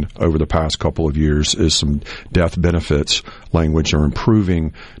on over the past couple of years is some death benefits language, or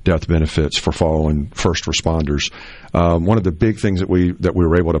improving death benefits for fallen first responders. One of the big things that we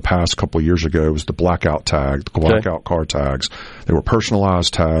were able to pass a couple of years ago was the blackout tag, the blackout car tags. They were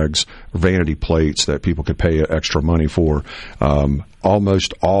personalized tags, vanity plates that people could pay extra money for.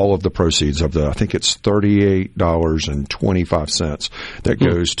 Almost all of the proceeds of I think it's $38.25 that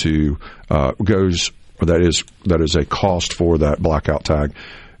goes to that is a cost for that blackout tag,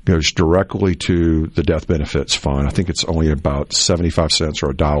 goes directly to the death benefits fund. I think it's only about 75 cents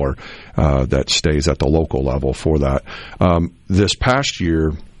or $1 that stays at the local level for that. This past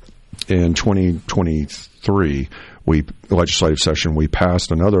year, in 2023, 2023 legislative session, we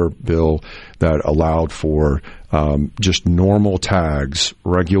passed another bill that allowed for just normal tags,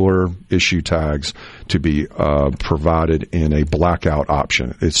 regular issue tags, to be provided in a blackout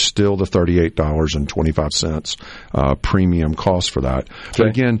option. It's still the $38.25 premium cost for that. Okay. But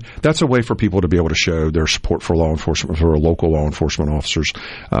again, that's a way for people to be able to show their support for law enforcement, for local law enforcement officers.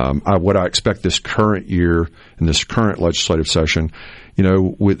 What I expect this current year, in this current legislative session,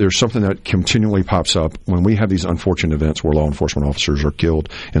 there's something that continually pops up when we have these unfortunate events where law enforcement officers are killed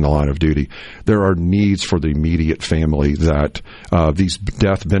in the line of duty. There are needs for the immediate family that these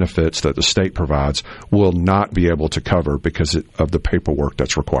death benefits that the state provides will not be able to cover because of the paperwork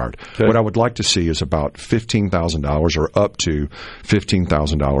that's required. Okay. What I would like to see is about $15,000 or up to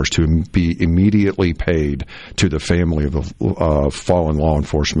 $15,000 to be immediately paid to the family of the fallen law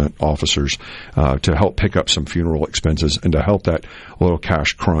enforcement officers to help pick up some funeral expenses and to help that little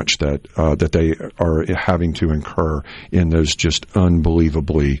cash crunch that they are having to incur in those just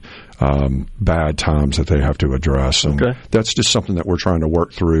unbelievably bad times that they have to address. And that's just something that we're trying to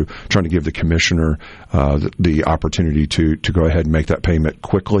work through, trying to give the commissioner the opportunity to go ahead and make that payment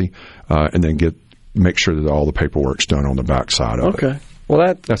quickly and then make sure that all the paperwork's done on the backside of it. Okay.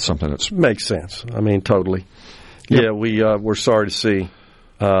 Well, that's something that makes sense. I mean, totally. Yep. Yeah, we're sorry to see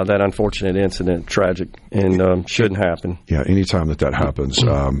that unfortunate incident, tragic, and shouldn't happen. Yeah, anytime that happens,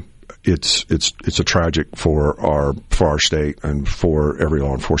 it's a tragic for our state and for every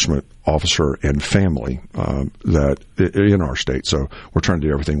law enforcement officer and family that in our state. So we're trying to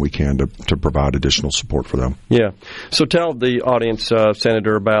do everything we can to provide additional support for them. Yeah. So tell the audience,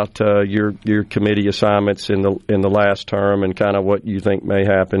 Senator, about your committee assignments in the last term and kind of what you think may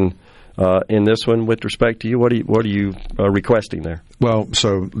happen in this one with respect to you. What are you requesting there? Well,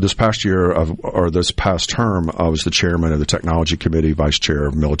 so this past year this past term, I was the chairman of the Technology Committee, vice chair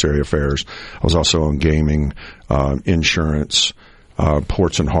of Military Affairs. I was also on gaming, insurance,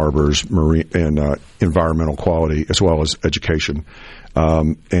 ports and harbors, marine and environmental quality, as well as education.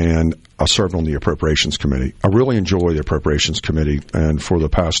 And I served on the Appropriations Committee. I really enjoy the Appropriations Committee, and for the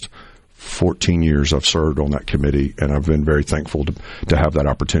past 14 years I've served on that committee, and I've been very thankful to have that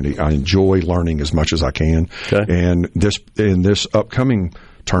opportunity. I enjoy learning as much as I can. Okay. And in this upcoming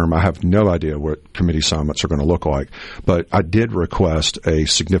term, I have no idea what committee assignments are going to look like, but I did request a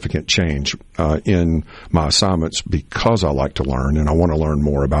significant change in my assignments because I like to learn and I want to learn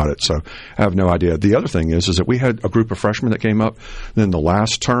more about it. So I have no idea. The other thing is that we had a group of freshmen that came up in the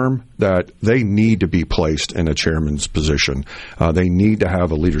last term that they need to be placed in a chairman's position. They need to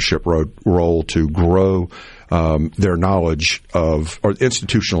have a leadership role to grow their knowledge or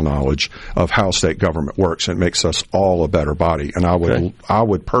institutional knowledge of how state government works, and it makes us all a better body. And I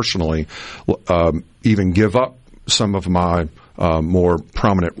would personally even give up some of my more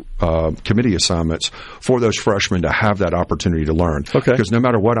prominent committee assignments for those freshmen to have that opportunity to learn. Okay. Because no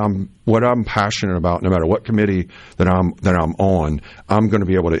matter what I'm passionate about, no matter what committee that I'm on, I'm going to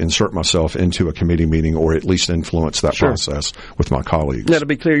be able to insert myself into a committee meeting or at least influence that process with my colleagues. Now, to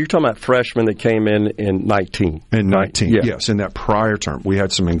be clear, you're talking about freshmen that came in 19. In 19, right? Yes. In that prior term, we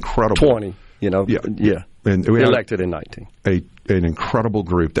had some incredible 20. Yeah. And we elected in 19. An incredible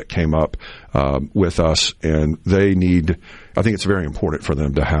group that came up with us, and I think it's very important for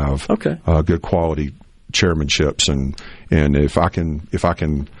them to have good quality chairmanships, and if I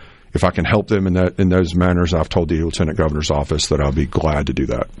can help them in those manners, I've told the Lieutenant Governor's office that I'll be glad to do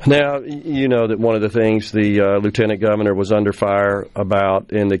that. Now, you know that one of the things the Lieutenant Governor was under fire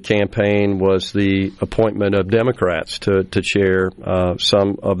about in the campaign was the appointment of Democrats to chair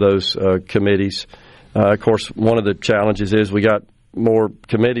some of those committees. Of course, one of the challenges is we got more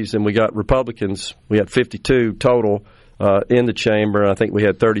committees than we got Republicans. We had 52 total in the chamber. I think we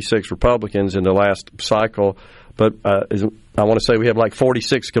had 36 Republicans in the last cycle. But I want to say we have like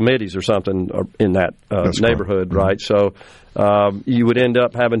 46 committees or something in that neighborhood, right? So you would end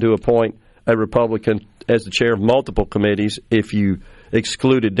up having to appoint a Republican as the chair of multiple committees if you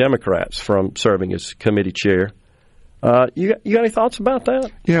excluded Democrats from serving as committee chair. You got any thoughts about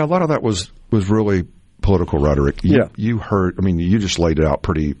that? Yeah, a lot of that was really political rhetoric. You heard. I mean, you just laid it out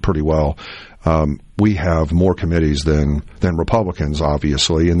pretty well. We have more committees than Republicans,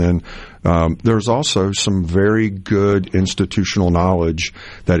 obviously, and then there's also some very good institutional knowledge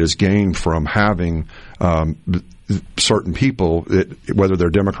that is gained from having certain people, whether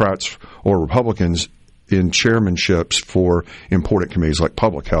they're Democrats or Republicans, in chairmanships for important committees like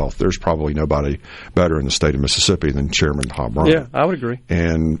public health. There's probably nobody better in the state of Mississippi than Chairman Tom Bryant. Yeah, I would agree.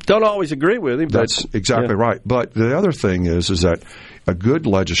 And don't always agree with him. That's exactly right. But the other thing is that a good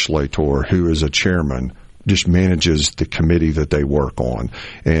legislator who is a chairman just manages the committee that they work on,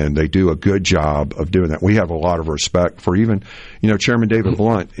 and they do a good job of doing that. We have a lot of respect for even, Chairman David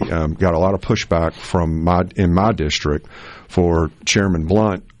Blunt got a lot of pushback from in my district for Chairman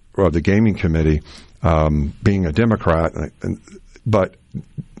Blunt of the gaming committee being a Democrat, but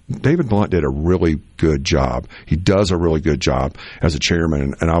David Blunt did a really good job. He does a really good job as a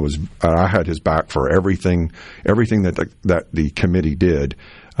chairman, and I had his back for everything that the committee did.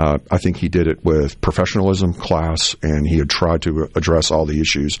 I think he did it with professionalism, class, and he had tried to address all the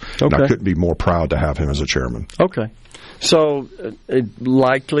issues. Okay. And I couldn't be more proud to have him as a chairman. Okay. So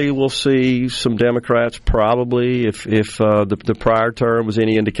likely we'll see some Democrats probably, if the prior term was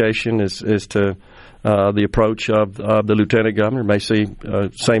any indication as to the approach of the lieutenant governor, may see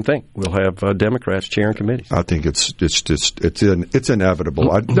same thing. We'll have Democrats chairing committees. I think it's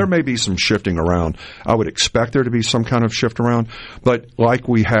inevitable. There may be some shifting around. I would expect there to be some kind of shift around, but like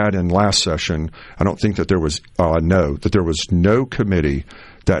we had in last session, I don't think that there was no committee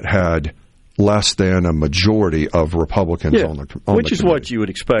that had less than a majority of Republicans on the committee. Which is what you would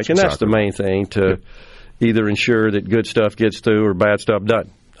expect, and that's the main thing, to either ensure that good stuff gets through or bad stuff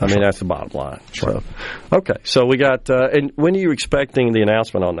doesn't. I mean, that's the bottom line. So, okay, so we got, and when are you expecting the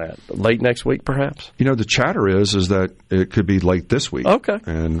announcement on that? Late next week, perhaps? The chatter is that it could be late this week. Okay.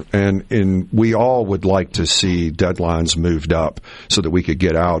 And we all would like to see deadlines moved up so that we could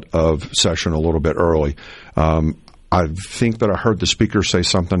get out of session a little bit early. I think that I heard the speaker say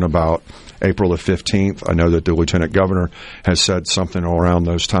something about April the 15th. I know that the lieutenant governor has said something around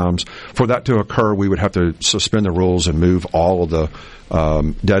those times. For that to occur, we would have to suspend the rules and move all of the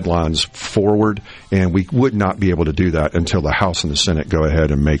deadlines forward, and we would not be able to do that until the House and the Senate go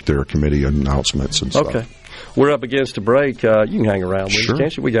ahead and make their committee announcements and stuff. Okay. We're up against a break. You can hang around with us,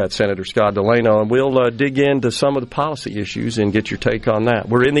 can't you? We got Senator Scott Delano, and we'll dig into some of the policy issues and get your take on that.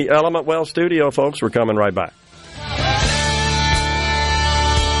 We're in the Element Well studio, folks. We're coming right back.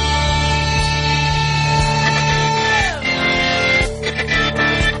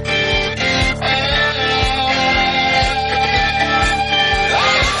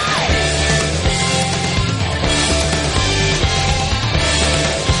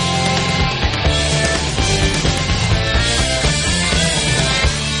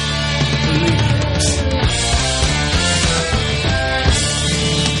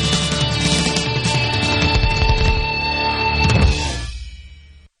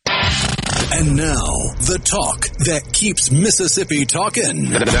 And now, the talk that keeps Mississippi talking.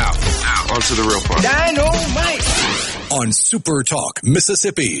 Now, on to the real part. Dynamite! On SuperTalk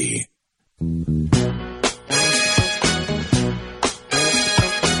Mississippi.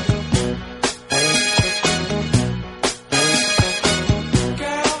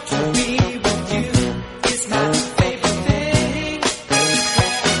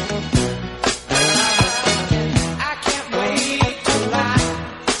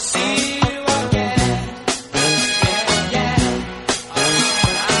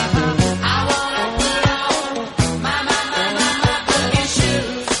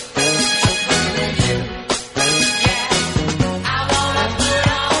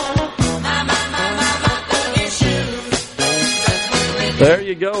 There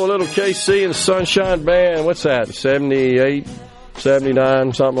you go, a little KC and the Sunshine Band. What's that, 78,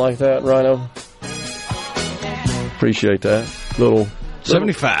 79, something like that, Rhino? Appreciate that. Little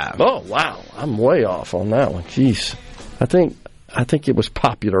 75. Oh, wow. I'm way off on that one. Jeez. I think it was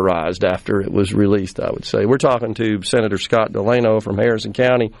popularized after it was released, I would say. We're talking to Senator Scott Delano from Harrison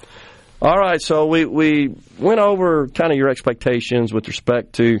County. All right, so we went over kind of your expectations with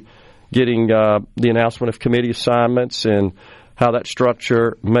respect to getting the announcement of committee assignments and how that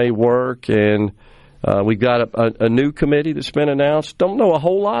structure may work, and we've got a new committee that's been announced. Don't know a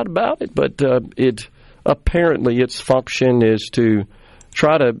whole lot about it, but apparently its function is to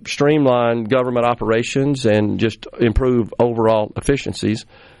try to streamline government operations and just improve overall efficiencies.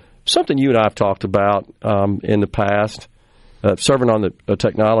 Something you and I have talked about in the past. Serving on the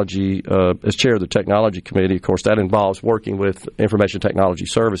technology, as chair of the technology committee, of course, that involves working with Information Technology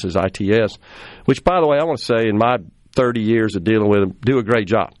Services, ITS, which, by the way, I want to say in my 30 years of dealing with them, do a great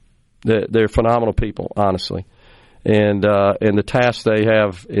job. They're phenomenal people, honestly. And the task they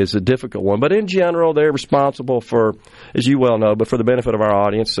have is a difficult one. But in general, they're responsible for, as you well know, but for the benefit of our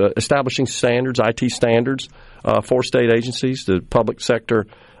audience, establishing standards, IT standards for state agencies, the public sector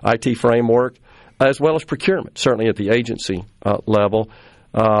IT framework, as well as procurement, certainly at the agency level.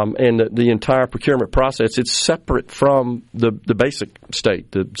 And the entire procurement process, it's separate from the basic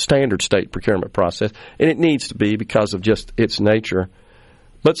state, the standard state procurement process, and it needs to be because of just its nature.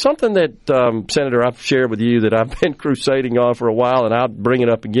 But something that, Senator, I've shared with you that I've been crusading on for a while, and I'll bring it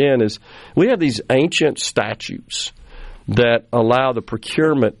up again, is we have these ancient statutes that allow the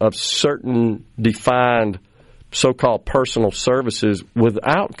procurement of certain defined so-called personal services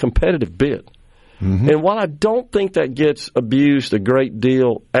without competitive bid. Mm-hmm. And while I don't think that gets abused a great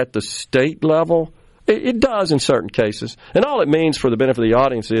deal at the state level, it does in certain cases. And all it means for the benefit of the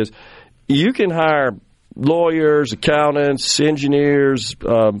audience is you can hire lawyers, accountants, engineers,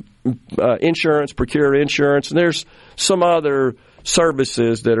 insurance, procure insurance, and there's some other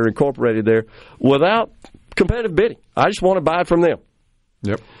services that are incorporated there without competitive bidding. I just want to buy it from them.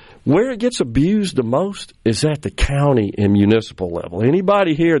 Yep. Where it gets abused the most is at the county and municipal level.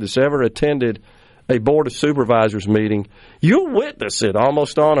 Anybody here that's ever attended a Board of Supervisors meeting, you'll witness it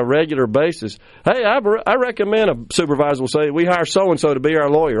almost on a regular basis. Hey, I recommend a supervisor will say, we hire so-and-so to be our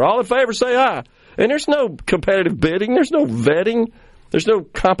lawyer. All in favor, say aye. And there's no competitive bidding. There's no vetting. There's no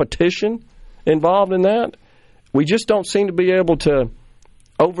competition involved in that. We just don't seem to be able to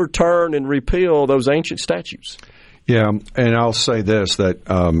overturn and repeal those ancient statutes. Yeah, and I'll say this, that,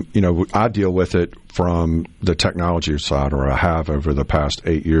 I deal with it from the technology side, or I have over the past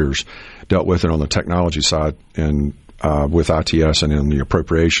 8 years dealt with it on the technology side and with ITS and in the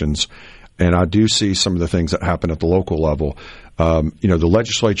appropriations. And I do see some of the things that happen at the local level. The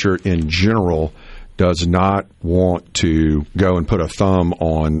legislature in general does not want to go and put a thumb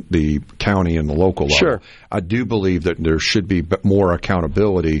on the county and the local level. Sure. I do believe that there should be more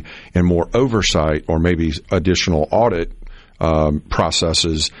accountability and more oversight, or maybe additional audit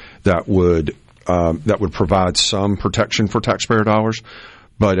processes that would provide some protection for taxpayer dollars.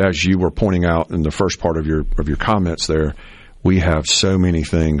 But as you were pointing out in the first part of your comments there, we have so many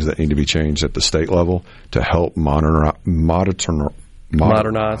things that need to be changed at the state level to help modernize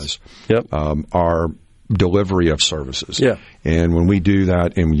Yep. Our delivery of services. Yeah. And when we do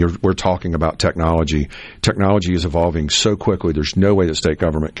that, and we're talking about technology is evolving so quickly, there's no way that state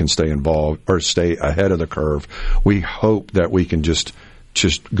government can stay involved or stay ahead of the curve. We hope that we can just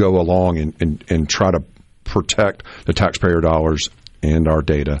go along and try to protect the taxpayer dollars and our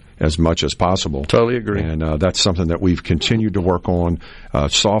data as much as possible. Totally agree. And that's something that we've continued to work on.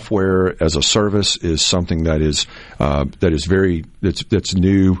 Software as a service is something that's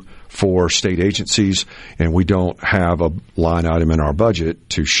new for state agencies, and we don't have a line item in our budget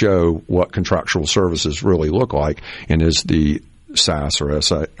to show what contractual services really look like, and is the SaaS or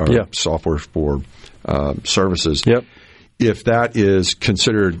software for services. Yep. If that is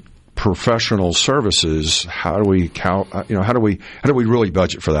considered professional services, how do we really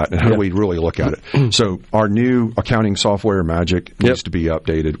budget for that, and how do we really look at it? So our new accounting software, Magic, needs to be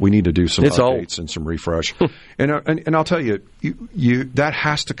updated. We need to do some updates and some refresh. and I'll tell you, that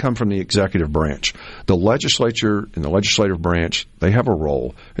has to come from the executive branch. The legislature and the legislative branch, they have a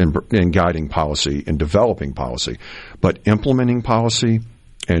role in guiding policy and developing policy, but implementing policy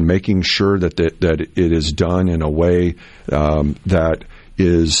and making sure that it is done in a way that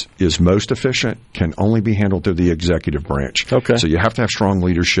is most efficient can only be handled through the executive branch. Okay. So you have to have strong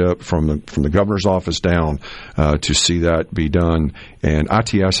leadership from the governor's office down to see that be done. And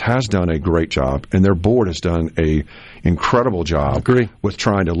ITS has done a great job, and their board has done a incredible job with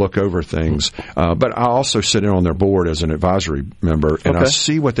trying to look over things. But I also sit in on their board as an advisory member, and I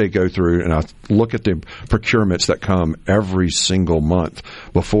see what they go through, and I look at the procurements that come every single month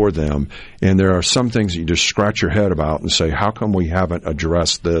before them. And there are some things that you just scratch your head about and say, how come we haven't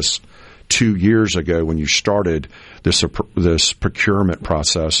addressed this 2 years ago when you started this procurement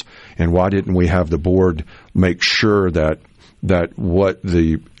process, and why didn't we have the board make sure that what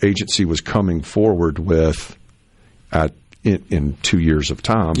the agency was coming forward with in 2 years of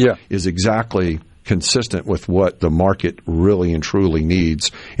time is exactly consistent with what the market really and truly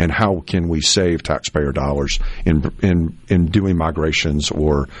needs, and how can we save taxpayer dollars in doing migrations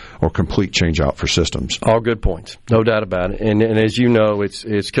or complete change out for systems. All good points, no doubt about it. And as you know,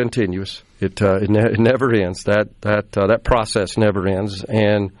 it's continuous. It never ends. That process never ends.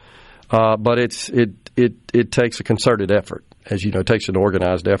 And but it takes a concerted effort. As you know, it takes an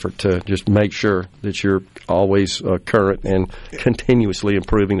organized effort to just make sure that you're always current and continuously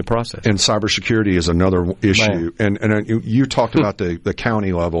improving the process. And cybersecurity is another issue. And you talked about the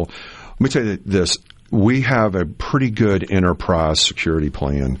county level. Let me tell you this. We have a pretty good enterprise security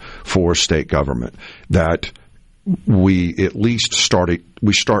plan for state government that we at least start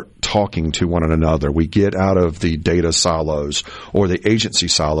talking to one another. We get out of the data silos or the agency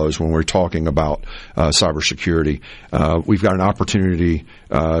silos when we're talking about cybersecurity. We've got an opportunity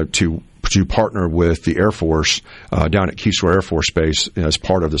to to partner with the Air Force down at Keesler Air Force Base as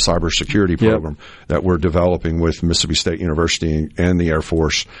part of the cybersecurity program that we're developing with Mississippi State University and the Air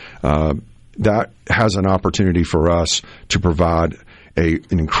Force. That has an opportunity for us to provide an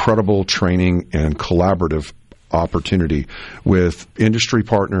incredible training and collaborative opportunity with industry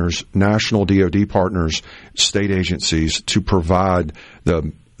partners, national DoD partners, state agencies to provide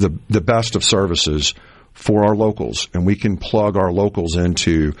the best of services for our locals, and we can plug our locals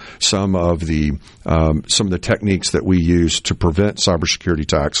into some of the techniques that we use to prevent cybersecurity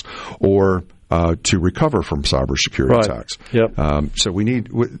attacks or to recover from cybersecurity attacks. Yep. So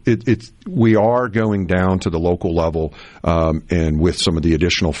we are going down to the local level, and with some of the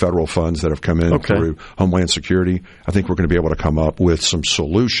additional federal funds that have come in through Homeland Security, I think we're going to be able to come up with some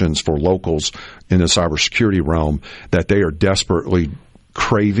solutions for locals in the cybersecurity realm that they are desperately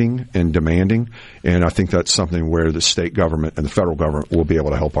craving and demanding, and I think that's something where the state government and the federal government will be able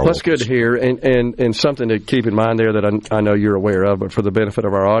to help our That's locals. good to hear, and something to keep in mind there that I know you're aware of, but for the benefit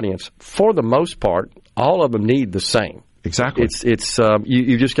of our audience, for the most part, all of them need the same. Exactly. It's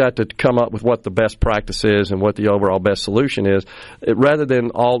you just got to come up with what the best practice is and what the overall best solution is, rather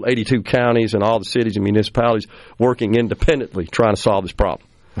than all 82 counties and all the cities and municipalities working independently trying to solve this problem.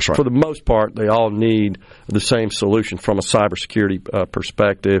 That's right. For the most part, they all need the same solution from a cybersecurity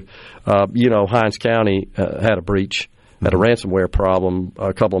perspective. Hinds County had a breach, had a ransomware problem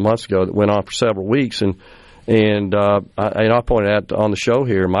a couple of months ago that went on for several weeks, and I pointed out on the show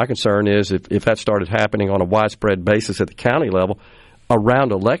here, my concern is if that started happening on a widespread basis at the county level,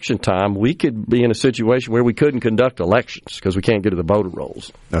 around election time, we could be in a situation where we couldn't conduct elections because we can't get to the voter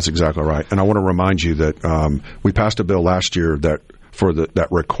rolls. That's exactly right. And I want to remind you that we passed a bill last year that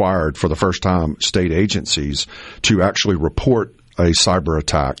required for the first time state agencies to actually report a cyber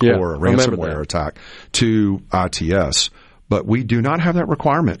attack or a ransomware attack to ITS. But we do not have that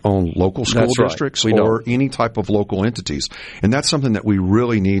requirement on local school districts or any type of local entities. And that's something that we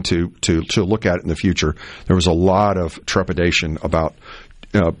really need to look at in the future. There was a lot of trepidation about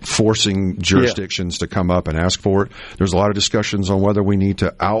forcing jurisdictions to come up and ask for it. There's a lot of discussions on whether we need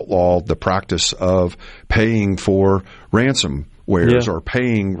to outlaw the practice of paying for ransomwares or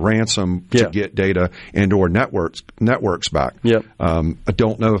paying ransom to get data and or networks back. I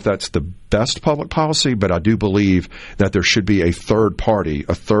don't know if that's the best public policy, but I do believe that there should be a third party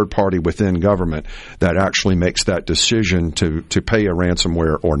within government that actually makes that decision to pay a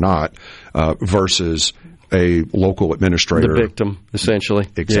ransomware or not versus a local administrator. The victim, essentially.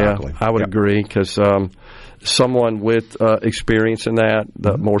 Exactly. Yeah, I would agree, because someone with experience in that,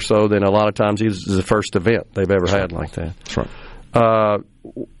 more so than a lot of times, this is the first event they've ever had like that. That's right. I've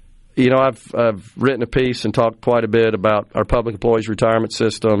written a piece and talked quite a bit about our public employees retirement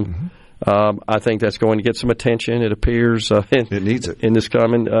system. I think that's going to get some attention, it appears. It needs it. In this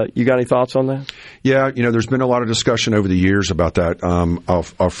coming. You got any thoughts on that? Yeah, there's been a lot of discussion over the years about that.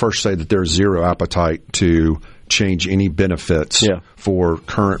 I'll first say that there's zero appetite to change any benefits for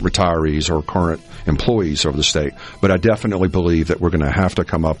current retirees or current employees of the state. But I definitely believe that we're going to have to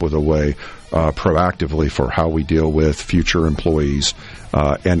come up with a way proactively for how we deal with future employees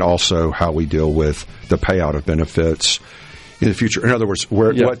and also how we deal with the payout of benefits in the future. In other words,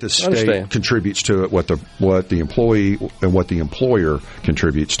 what the state contributes to it, what the employee and what the employer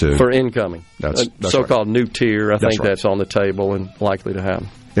contributes to. For incoming. That's so-called new tier. I think right. that's on the table and likely to happen.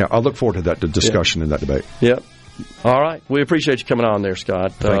 Yeah, I look forward to that discussion and that debate. Yep. All right. We appreciate you coming on there,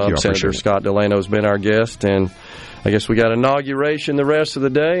 Scott. Thank you. Senator Scott Delano has been our guest, and I guess we got inauguration the rest of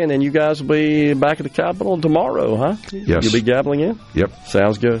the day, and then you guys will be back at the Capitol tomorrow, huh? Yes. You'll be gabbling in? Yep.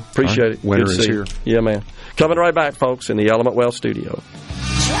 Sounds good. Appreciate it. Winter good to is see here. You. Yeah, man. Coming right back, folks, in the Element Well studio.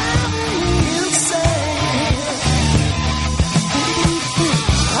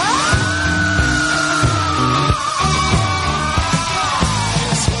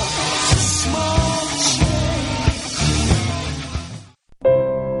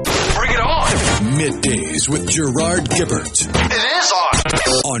 Middays with Gerard Gibert. It is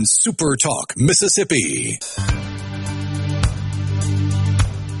on SuperTalk Mississippi.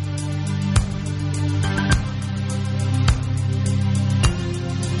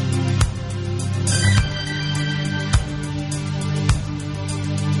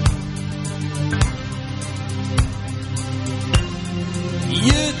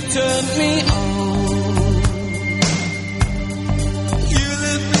 You turned me on.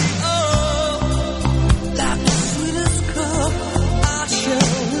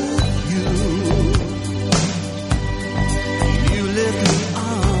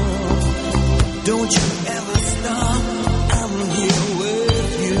 Don't you ever stop, I'm here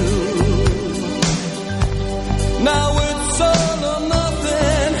with you. Now it's all or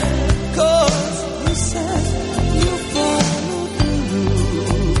nothing, 'cause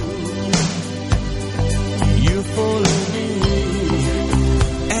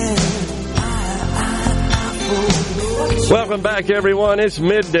Welcome back, everyone. It's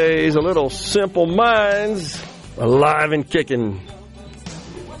Middays, a little Simple Minds, alive and kicking.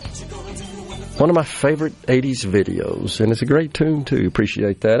 One of my favorite 80s videos, and it's a great tune, too.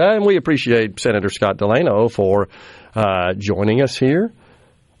 Appreciate that. And we appreciate Senator Scott Delano for joining us here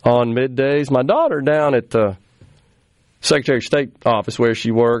on Middays. My daughter down at the Secretary of State office where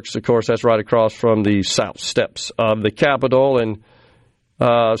she works, of course, that's right across from the south steps of the Capitol, and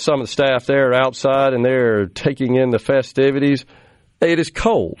some of the staff there are outside, and they're taking in the festivities. It is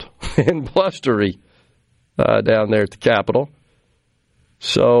cold and blustery down there at the Capitol.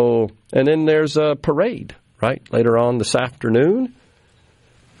 So, and then there's a parade, right, later on this afternoon,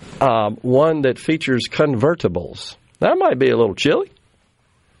 one that features convertibles. That might be a little chilly,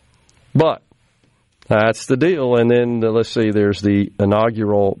 but that's the deal. And then, let's see, there's the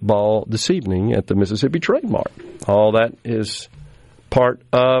inaugural ball this evening at the Mississippi Trade Mart. All that is part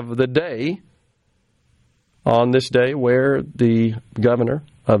of the day on this day where the governor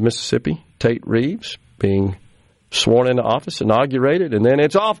of Mississippi, Tate Reeves, being sworn into office, inaugurated, and then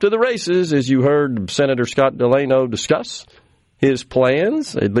it's off to the races, as you heard Senator Scott Delano discuss his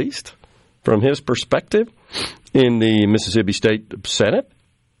plans, at least from his perspective, in the Mississippi State Senate.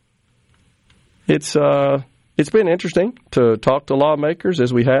 It's been interesting to talk to lawmakers,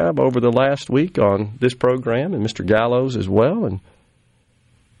 as we have over the last week on this program, and Mr. Gallows as well.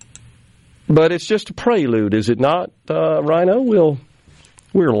 But it's just a prelude, is it not, Rhino?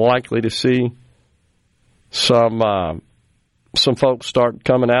 We're likely to see some folks start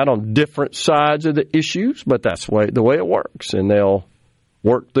coming out on different sides of the issues, but that's the way it works, and they'll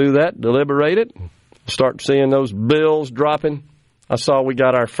work through that, deliberate it, start seeing those bills dropping. I saw we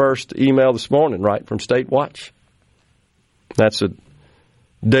got our first email this morning, right, from State Watch. That's a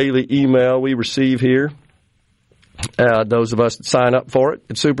daily email we receive here. Those of us that sign up for it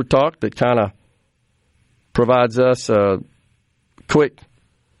at SuperTalk, that kind of provides us a quick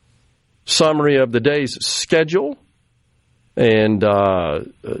summary of the day's schedule and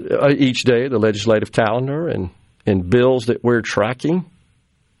each day the legislative calendar and bills that we're tracking.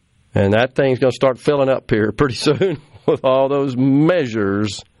 And that thing's going to start filling up here pretty soon with all those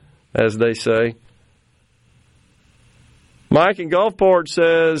measures, as they say. Mike in Gulfport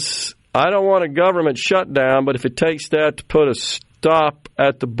says, I don't want a government shutdown, but if it takes that to put a stop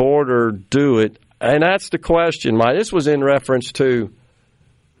at the border, do it. And that's the question, Mike. This was in reference to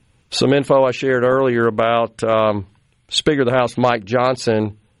some info I shared earlier about Speaker of the House Mike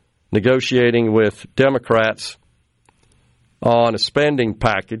Johnson negotiating with Democrats on a spending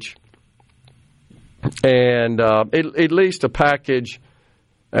package, and at least a package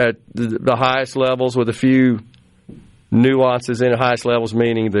at the highest levels with a few nuances in the highest levels,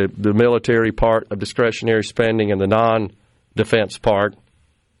 meaning the military part of discretionary spending and the non-defense part.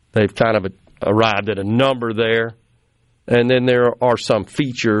 They've kind of arrived at a number there. And then there are some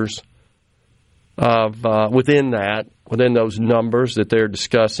features of within those numbers that they're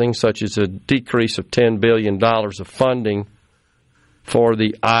discussing, such as a decrease of $10 billion of funding for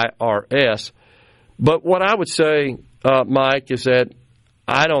the IRS. But what I would say, Mike, is that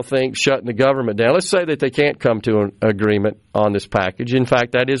I don't think shutting the government down. Let's say that they can't come to an agreement on this package. In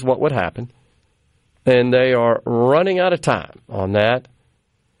fact, that is what would happen. And they are running out of time on that.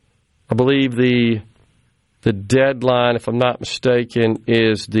 I believe the deadline, if I'm not mistaken,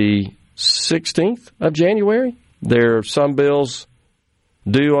 is the 16th of January. There are some bills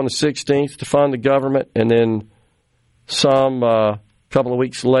due on the 16th to fund the government, and then some couple of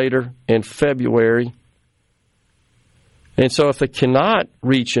weeks later in February. And so if they cannot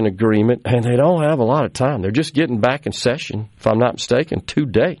reach an agreement, and they don't have a lot of time, they're just getting back in session, if I'm not mistaken,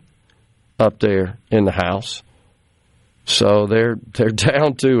 today up there in the House. So they're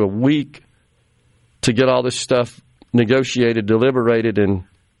down to a week to get all this stuff negotiated, deliberated, and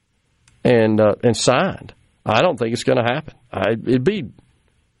signed. I don't think it's going to happen. It'd be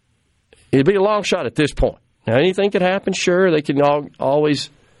a long shot at this point. Now, anything could happen, sure. They can always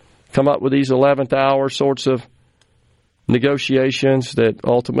come up with these 11th hour sorts of negotiations that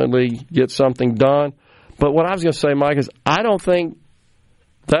ultimately get something done. But what I was going to say, Mike, is I don't think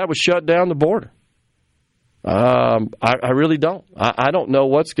that would shut down the border. I really don't. I don't know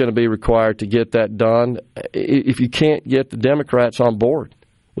what's going to be required to get that done if you can't get the Democrats on board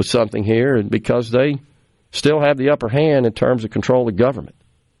with something here, and because they still have the upper hand in terms of control of government.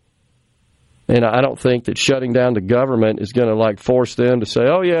 And I don't think that shutting down the government is going to force them to say,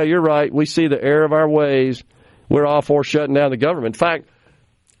 oh, yeah, you're right, we see the error of our ways, we're all for shutting down the government. In fact,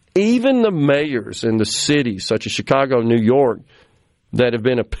 even the mayors in the cities such as Chicago, New York, that have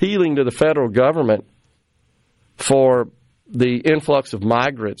been appealing to the federal government for the influx of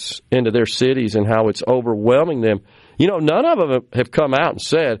migrants into their cities and how it's overwhelming them, None of them have come out and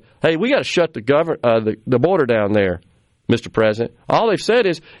said, hey, we got to shut the border down there, Mr. President. All they've said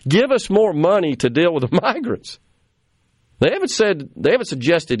is, give us more money to deal with the migrants. They haven't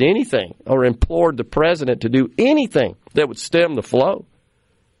suggested anything or implored the president to do anything that would stem the flow.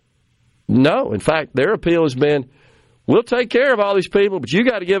 No, in fact, their appeal has been, we'll take care of all these people, but you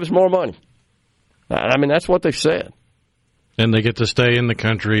got to give us more money. I mean, that's what they've said. And they get to stay in the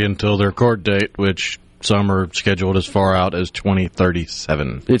country until their court date, which some are scheduled as far out as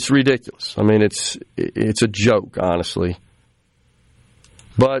 2037. It's ridiculous. I mean, it's a joke, honestly.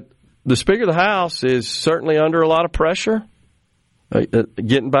 But the Speaker of the House is certainly under a lot of pressure.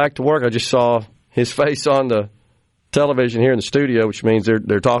 Getting back to work, I just saw his face on the television here in the studio, which means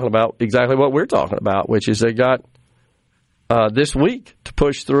they're talking about exactly what we're talking about, which is they got this week to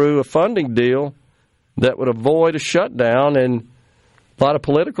push through a funding deal that would avoid a shutdown, and a lot of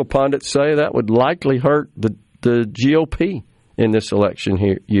political pundits say that would likely hurt the GOP in this election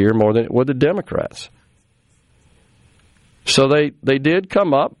year more than it would the Democrats. So they did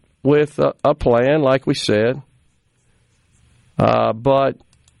come up with a plan, like we said, but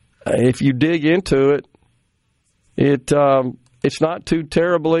if you dig into it, it's not too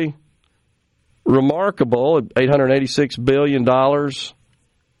terribly remarkable. $886 billion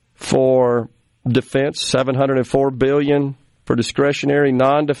for defense, $704 billion for discretionary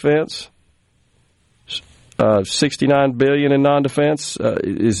non-defense, $69 billion in non-defense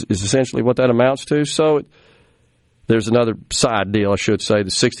is essentially what that amounts to. So there's another side deal, I should say,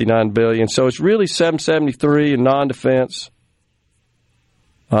 the $69 billion. So it's really $773 in non-defense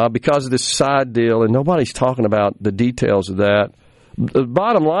because of this side deal, and nobody's talking about the details of that. The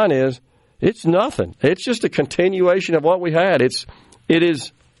bottom line is, it's nothing. It's just a continuation of what we had. It's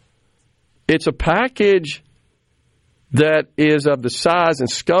a package that is of the size and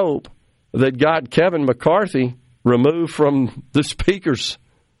scope that got Kevin McCarthy removed from the Speaker's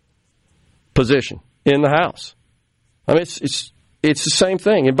position in the House. I mean, it's the same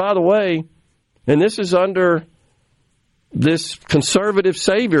thing. And by the way, and this is under this conservative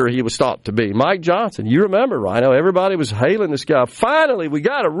savior he was thought to be, Mike Johnson. You remember, right? Everybody was hailing this guy. Finally, we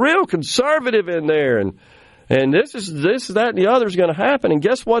got a real conservative in there, and this, that, and the other is going to happen. And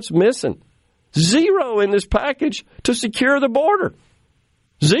guess what's missing? Zero in this package to secure the border.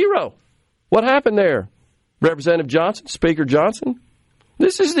 Zero. What happened there, Representative Johnson, Speaker Johnson?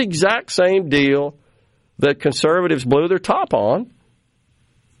 This is the exact same deal that conservatives blew their top on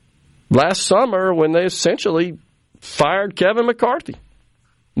last summer when they essentially fired Kevin McCarthy.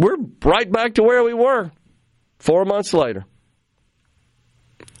 We're right back to where we were 4 months later.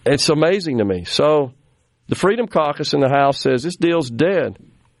 It's amazing to me. So the Freedom Caucus in the House says this deal's dead.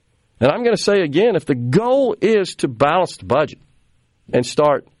 And I'm going to say again, if the goal is to balance the budget and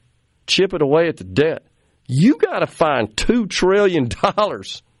start chipping away at the debt, you got to find $2 trillion.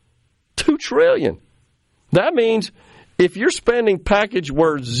 $2 trillion. That means if you're spending package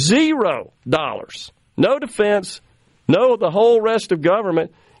worth $0, no defense, no the whole rest of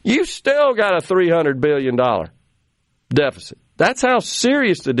government, you still got a $300 billion deficit. That's how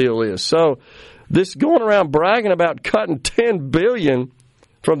serious the deal is. So this going around bragging about cutting $10 billion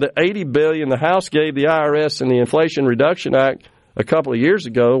from the $80 billion the House gave the IRS in the Inflation Reduction Act a couple of years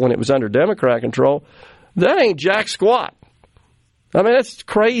ago when it was under Democrat control, that ain't jack squat. I mean, that's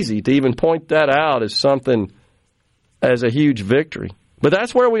crazy to even point that out as something, as a huge victory. But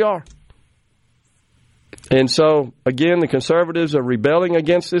that's where we are. And so, again, the conservatives are rebelling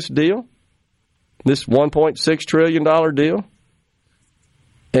against this deal, this $1.6 trillion deal.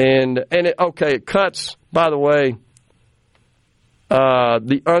 And it cuts, by the way,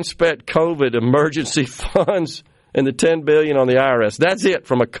 the unspent COVID emergency funds and the $10 billion on the IRS. That's it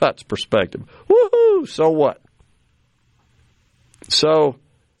from a cuts perspective. Woohoo! So what? So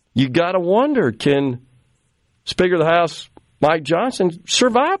you got to wonder, can Speaker of the House Mike Johnson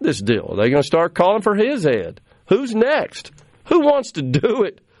survive this deal? Are they going to start calling for his head? Who's next? Who wants to do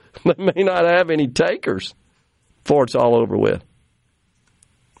it? They may not have any takers before it's all over with.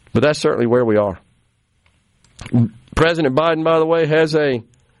 But that's certainly where we are. President Biden, by the way, has a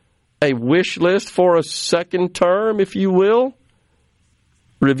wish list for a second term, if you will.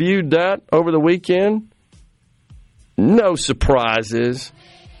 Reviewed that over the weekend. No surprises.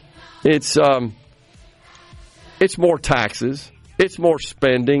 It's more taxes. It's more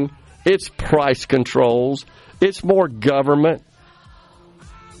spending. It's price controls. It's more government.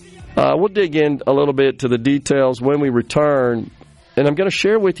 We'll dig in a little bit to the details when we return. And I'm going to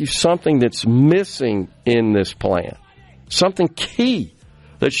share with you something that's missing in this plan. Something key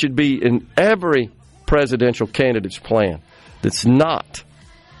that should be in every presidential candidate's plan that's not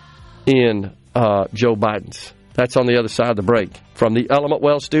in Joe Biden's That's on the other side of the break. From the Element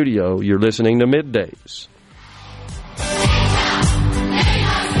Well studio, you're listening to Middays.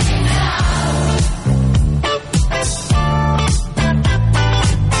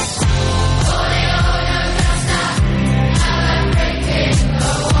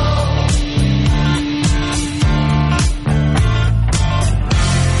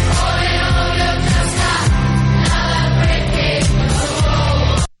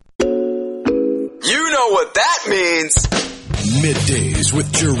 What that means. Middays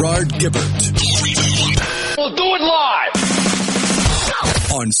with Gerard Gibert. We'll do it live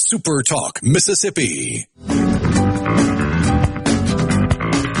on SuperTalk Mississippi.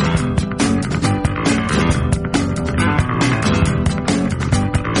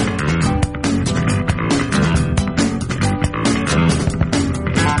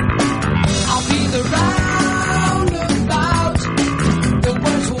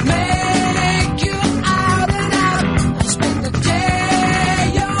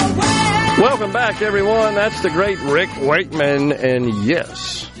 Welcome back, everyone. That's the great Rick Wakeman, and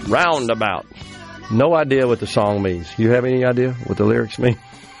yes, Roundabout. No idea what the song means. You have any idea what the lyrics mean?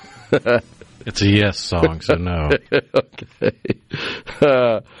 It's a yes song, so no. Okay.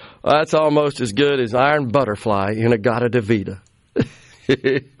 That's almost as good as Iron Butterfly in Agata Davida.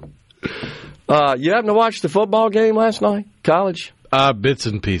 You happen to watch the football game last night, college? Bits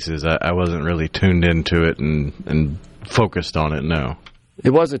and pieces. I wasn't really tuned into it and focused on it, no. It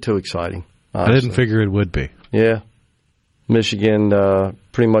wasn't too exciting. Honestly. I didn't figure it would be. Yeah. Michigan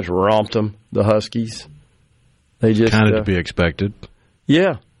pretty much romped them, the Huskies. They just kind of to be expected.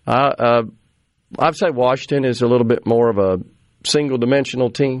 Yeah. I'd say Washington is a little bit more of a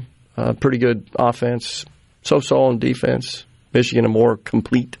single-dimensional team. Pretty good offense, so-so on defense. Michigan a more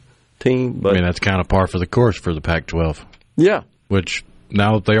complete team. But I mean, that's kind of par for the course for the Pac-12. Yeah. Which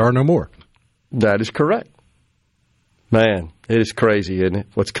now they are no more. That is correct. Man, it is crazy, isn't it?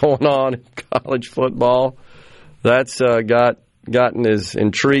 What's going on in college football? That's gotten as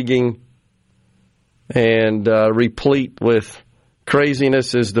intriguing and replete with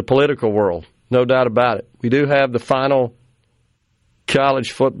craziness as the political world. No doubt about it. We do have the final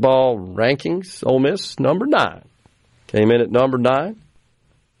college football rankings. Ole Miss, number 9. Came in at number 9.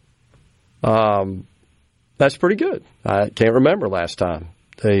 That's pretty good. I can't remember last time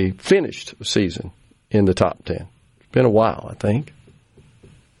they finished the season in the top 10. Been a while, I think.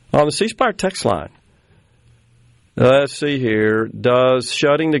 On the C Spire text line, let's see here. Does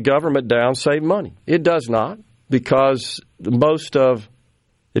shutting the government down save money? It does not, because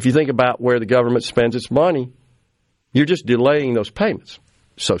if you think about where the government spends its money, you're just delaying those payments.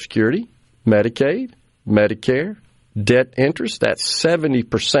 Social Security, Medicaid, Medicare, debt interest, that's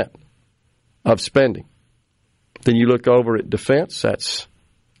 70% of spending. Then you look over at defense, that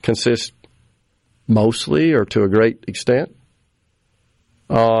consists mostly or to a great extent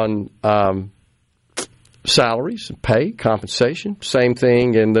on salaries, pay, compensation. Same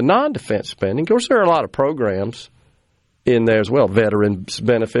thing in the non-defense spending. Of course, there are a lot of programs in there as well, veterans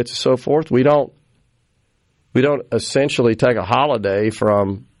benefits and so forth. We don't essentially take a holiday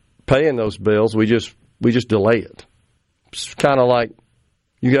from paying those bills. We just delay it. It's kind of like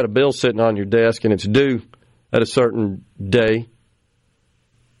you got a bill sitting on your desk and it's due at a certain day,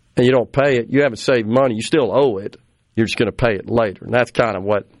 and you don't pay it, you haven't saved money. You still owe it. You're just going to pay it later. And that's kind of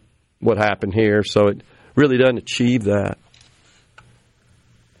what happened here. So it really doesn't achieve that.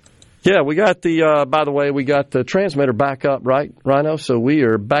 Yeah, we got by the way, we got the transmitter back up, right, Rhino? So we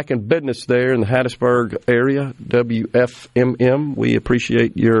are back in business there in the Hattiesburg area, WFMM. We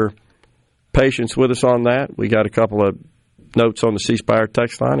appreciate your patience with us on that. We got a couple of notes on the C Spire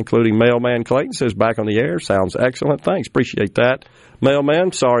text line, including Mailman Clayton says back on the air. Sounds excellent. Thanks. Appreciate that.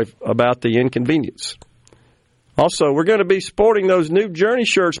 Mailman, sorry about the inconvenience. Also, we're going to be sporting those new Journey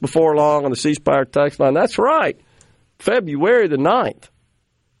shirts before long on the C Spire text line. That's right. February the 9th,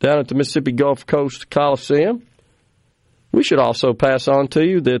 down at the Mississippi Gulf Coast Coliseum. We should also pass on to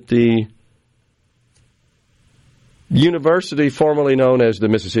you that the university formerly known as the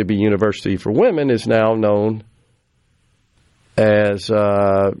Mississippi University for Women is now known as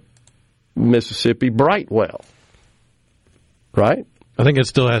Mississippi Brightwell, right? I think it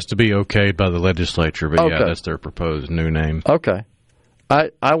still has to be okayed by the legislature, but okay. Yeah, that's their proposed new name. Okay.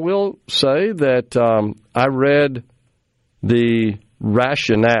 I will say that I read the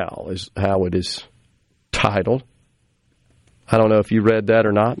rationale, is how it is titled. I don't know if you read that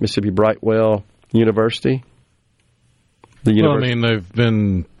or not, Mississippi Brightwell University. Well, I mean, they've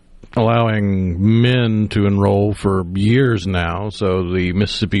been allowing men to enroll for years now, so the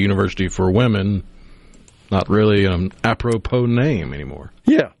Mississippi University for Women, not really an apropos name anymore.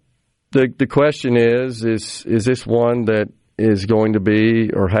 Yeah. the question is this one that is going to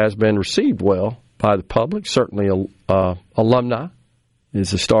be or has been received well by the public? Certainly alumni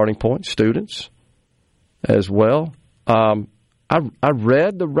is the starting point, students as well. I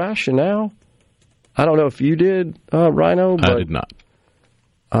read the rationale. I don't know if you did, Rhino. But, I did not.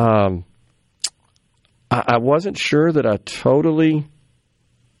 I wasn't sure that I totally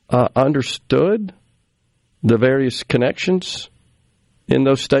understood the various connections in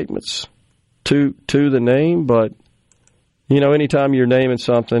those statements to the name, but anytime you're naming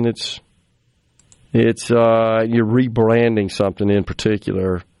something, it's you're rebranding something in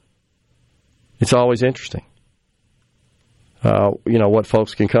particular. It's always interesting. What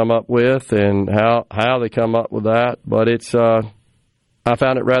folks can come up with and how they come up with that, but it's I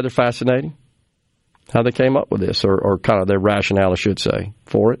found it rather fascinating how they came up with this, or kind of their rationale, I should say,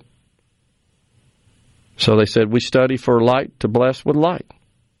 for it. So they said, we study for light to bless with light.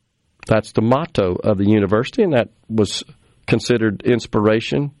 That's the motto of the university, and that was considered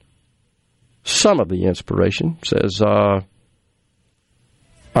inspiration. Some of the inspiration says, our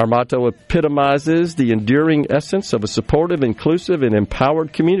motto epitomizes the enduring essence of a supportive, inclusive, and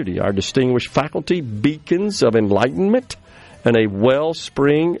empowered community. Our distinguished faculty, beacons of enlightenment and a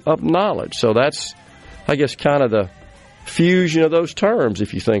wellspring of knowledge. So that's, I guess, kind of the fusion of those terms,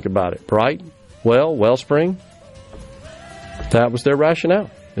 if you think about it, right? Wellspring. That was their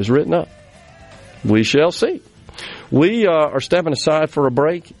rationale. It's written up. We shall see. We are stepping aside for a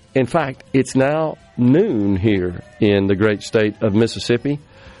break. In fact, it's now noon here in the great state of Mississippi.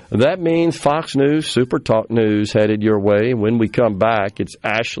 That means Fox News, SuperTalk News headed your way. When we come back, it's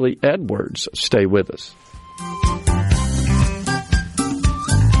Ashley Edwards. Stay with us.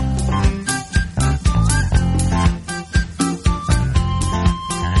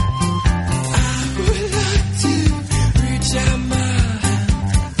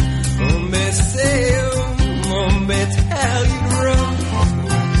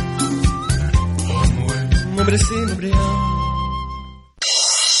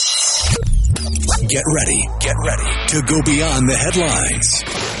 Get ready to go beyond the headlines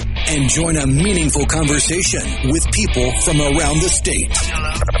and join a meaningful conversation with people from around the state.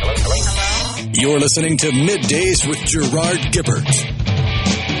 You're listening to MidDays with Gerard Gibert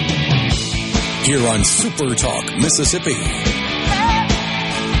here on SuperTalk Mississippi.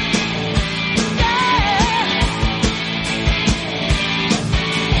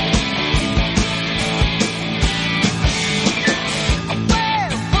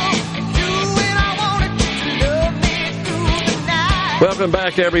 Welcome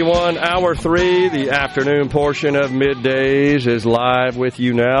back, everyone. Hour 3, the afternoon portion of MidDays is live with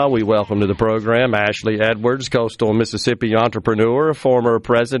you now. We welcome to the program Ashley Edwards, coastal Mississippi entrepreneur, former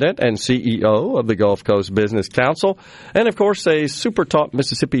president and CEO of the Gulf Coast Business Council, and, of course, a SuperTalk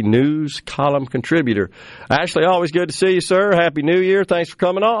Mississippi News column contributor. Ashley, always good to see you, sir. Happy New Year. Thanks for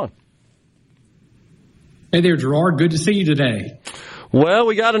coming on. Hey there, Gerard. Good to see you today. Well,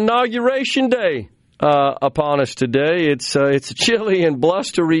 we got Inauguration Day upon us today. It's a chilly and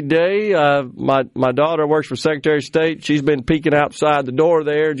blustery day. My daughter works for Secretary of State. She's been peeking outside the door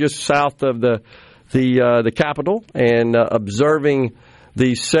there, just south of the Capitol, and observing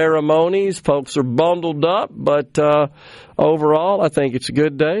the ceremonies. Folks are bundled up, but overall, I think it's a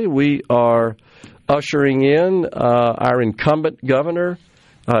good day. We are ushering in our incumbent governor,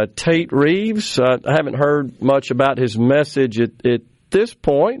 Tate Reeves. I haven't heard much about his message at this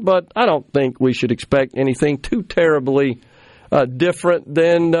point, but I don't think we should expect anything too terribly different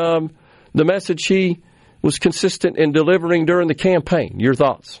than the message he was consistent in delivering during the campaign. Your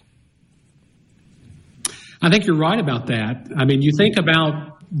thoughts? I think you're right about that. I mean, you think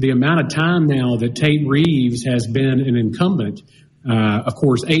about the amount of time now that Tate Reeves has been an incumbent. Of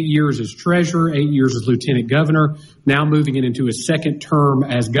course, 8 years as treasurer, 8 years as lieutenant governor, now moving it into his second term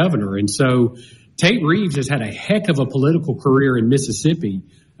as governor. And so Tate Reeves has had a heck of a political career in Mississippi,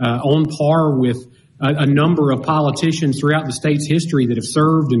 on par with a number of politicians throughout the state's history that have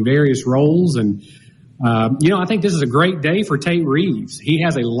served in various roles. And, I think this is a great day for Tate Reeves. He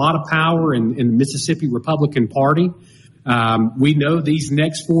has a lot of power in the Mississippi Republican Party. We know these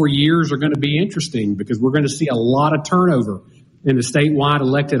next 4 years are going to be interesting because we're going to see a lot of turnover in the statewide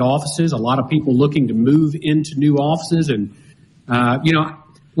elected offices, a lot of people looking to move into new offices. And,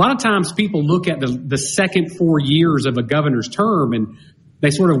 a lot of times people look at the second 4 years of a governor's term and they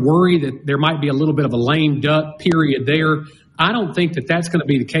sort of worry that there might be a little bit of a lame duck period there. I don't think that that's going to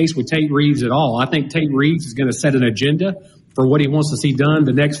be the case with Tate Reeves at all. I think Tate Reeves is going to set an agenda for what he wants to see done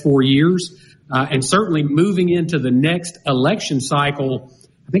the next 4 years. And certainly moving into the next election cycle,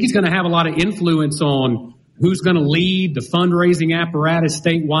 I think he's going to have a lot of influence on who's going to lead the fundraising apparatus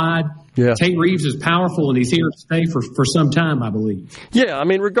statewide. Yeah. Tate Reeves is powerful, and he's here to stay for some time, I believe. Yeah, I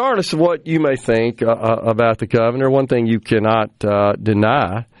mean, regardless of what you may think about the governor, one thing you cannot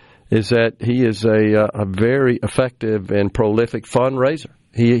deny is that he is a very effective and prolific fundraiser.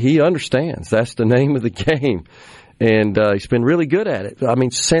 He understands. That's the name of the game. And he's been really good at it. I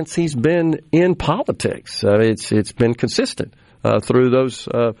mean, since he's been in politics, it's been consistent through those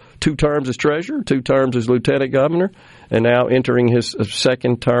 2 terms as treasurer, 2 terms as lieutenant governor, and now entering his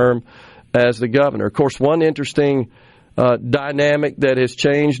second term as the governor. Of course, one interesting dynamic that has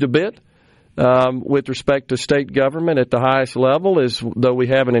changed a bit with respect to state government at the highest level is, though we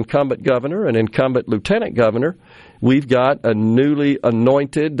have an incumbent governor, an incumbent lieutenant governor, we've got a newly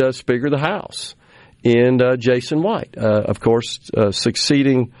anointed Speaker of the House in Jason White, of course,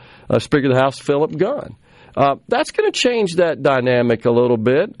 succeeding Speaker of the House Philip Gunn. That's going to change that dynamic a little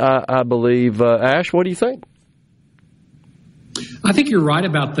bit, I believe. Ash, what do you think? I think you're right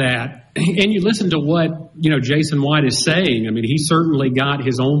about that. And you listen to what, Jason White is saying. I mean, he certainly got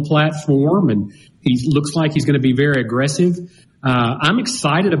his own platform, and he looks like he's going to be very aggressive. I'm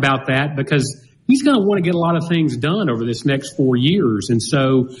excited about that because he's going to want to get a lot of things done over this next 4 years.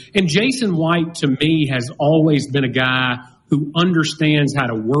 And Jason White, to me, has always been a guy who understands how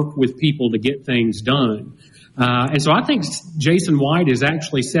to work with people to get things done. And so I think Jason White is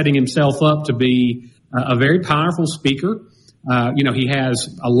actually setting himself up to be a very powerful speaker. He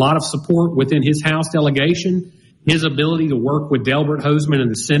has a lot of support within his House delegation, his ability to work with Delbert Hosemann in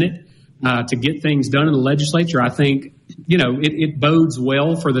the Senate to get things done in the legislature. I think, it bodes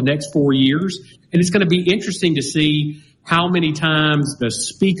well for the next 4 years. And it's going to be interesting to see how many times the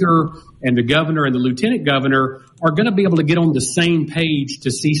speaker and the governor and the lieutenant governor are going to be able to get on the same page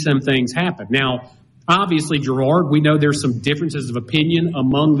to see some things happen. Now, obviously, Gerard, we know there's some differences of opinion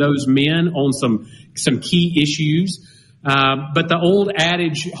among those men on some key issues. But the old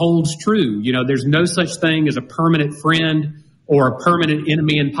adage holds true. There's no such thing as a permanent friend or a permanent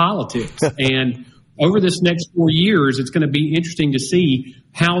enemy in politics. And over this next 4 years, it's going to be interesting to see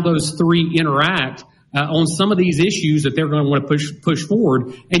how those three interact on some of these issues that they're going to want to push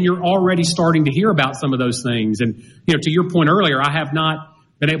forward. And you're already starting to hear about some of those things. And, to your point earlier, I have not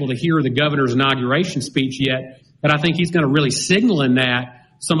been able to hear the governor's inauguration speech yet, but I think he's going to really signal in that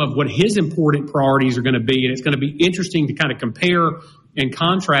some of what his important priorities are going to be. And it's going to be interesting to kind of compare and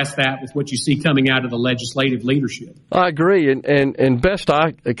contrast that with what you see coming out of the legislative leadership. I agree. And best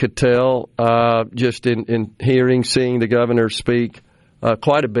I could tell, just in seeing the governor speak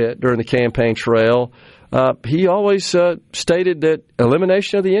quite a bit during the campaign trail, he always stated that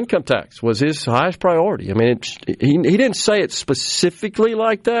elimination of the income tax was his highest priority. I mean, he didn't say it specifically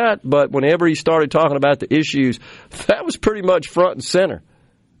like that, but whenever he started talking about the issues, that was pretty much front and center.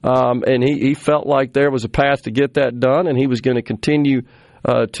 And he felt like there was a path to get that done, and he was going to continue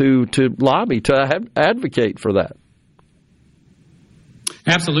to lobby, to advocate for that.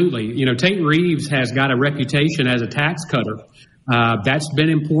 Absolutely. Tate Reeves has got a reputation as a tax cutter. That's been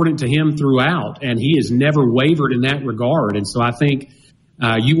important to him throughout, and he has never wavered in that regard. And so I think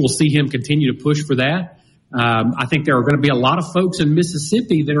you will see him continue to push for that. I think there are going to be a lot of folks in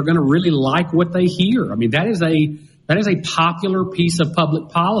Mississippi that are going to really like what they hear. I mean, that is a popular piece of public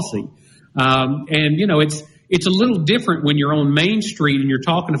policy. It's a little different when you're on Main Street and you're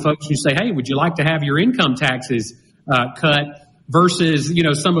talking to folks and you say, hey, would you like to have your income taxes cut versus,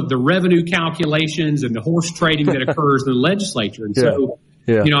 some of the revenue calculations and the horse trading that occurs in the legislature.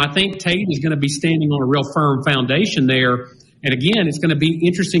 And I think Tate is going to be standing on a real firm foundation there. And again, it's going to be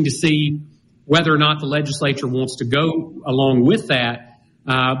interesting to see whether or not the legislature wants to go along with that.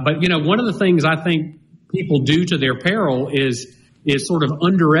 But one of the things I think people do to their peril is sort of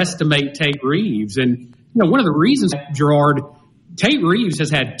underestimate Tate Reeves. And, one of the reasons, Gerard, Tate Reeves has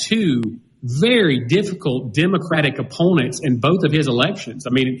had two very difficult Democratic opponents in both of his elections.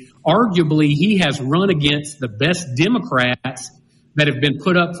 I mean, arguably, he has run against the best Democrats that have been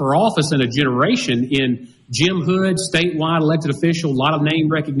put up for office in a generation in Jim Hood, statewide elected official, a lot of name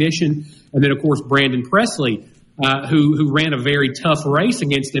recognition, and then, of course, Brandon Presley, who ran a very tough race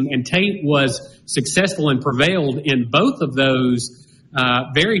against him. And Tate was successful and prevailed in both of those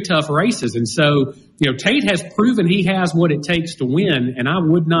very tough races. And so, Tate has proven he has what it takes to win, and I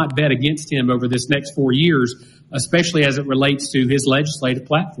would not bet against him over this next 4 years, especially as it relates to his legislative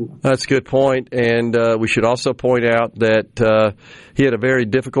platform. That's a good point, and we should also point out that he had a very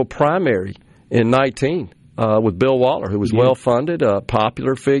difficult primary in 19 with Bill Waller, who was well-funded, a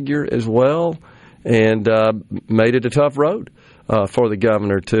popular figure as well, and made it a tough road for the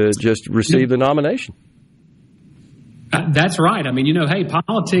governor to just receive the nomination. That's right. I mean, hey,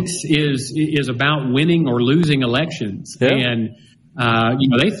 politics is about winning or losing elections. Yeah. And,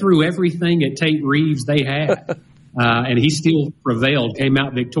 they threw everything at Tate Reeves they had, and he still prevailed, came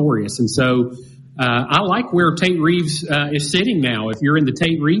out victorious. And so I like where Tate Reeves is sitting now. If you're in the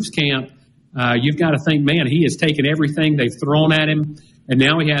Tate Reeves camp, you've got to think, man, he has taken everything they've thrown at him, and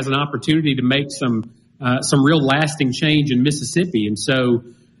now he has an opportunity to make some real lasting change in Mississippi. And so,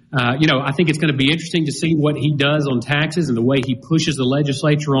 I think it's going to be interesting to see what he does on taxes and the way he pushes the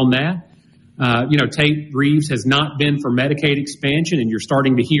legislature on that. Tate Reeves has not been for Medicaid expansion, and you're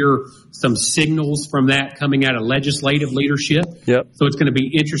starting to hear some signals from that coming out of legislative leadership. Yep. So it's going to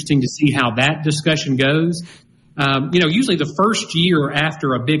be interesting to see how that discussion goes. Usually the first year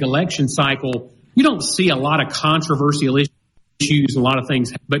after a big election cycle, you don't see a lot of controversial issues, a lot of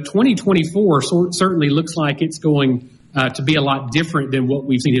things. But 2024 certainly looks like it's going to be a lot different than what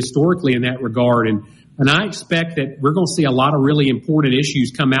we've seen historically in that regard. And I expect that we're going to see a lot of really important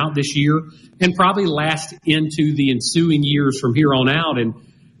issues come out this year and probably last into the ensuing years from here on out. And,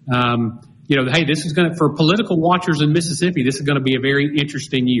 hey, this is for political watchers in Mississippi, this is going to be a very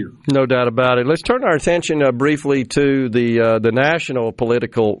interesting year. No doubt about it. Let's turn our attention briefly to the national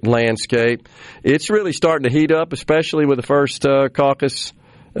political landscape. It's really starting to heat up, especially with the first caucus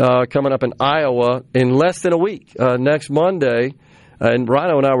coming up in Iowa in less than a week, next Monday. And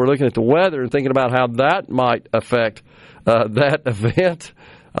Rhino and I were looking at the weather and thinking about how that might affect that event.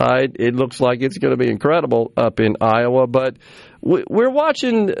 It looks like it's going to be incredible up in Iowa. But we're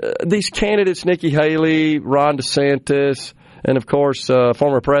watching these candidates, Nikki Haley, Ron DeSantis, and, of course,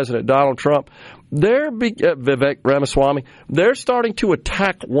 former President Donald Trump. Vivek Ramaswamy. They're starting to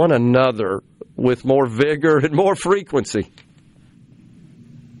attack one another with more vigor and more frequency.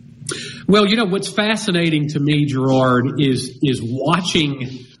 Well, what's fascinating to me, Gerard, is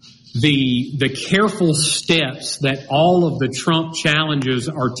watching the careful steps that all of the Trump challengers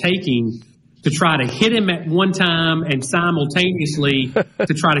are taking to try to hit him at one time and simultaneously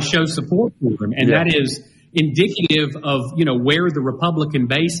to try to show support for him. And that is indicative of, where the Republican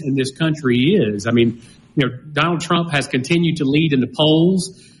base in this country is. I mean, Donald Trump has continued to lead in the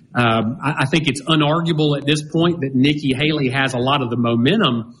polls. I think it's unarguable at this point that Nikki Haley has a lot of the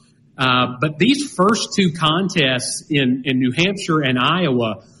momentum. But these first two contests in New Hampshire and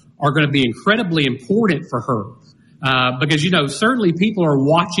Iowa are going to be incredibly important for her. Because, certainly people are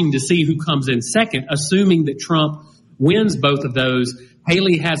watching to see who comes in second, assuming that Trump wins both of those.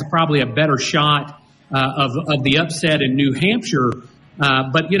 Haley has probably a better shot of the upset in New Hampshire.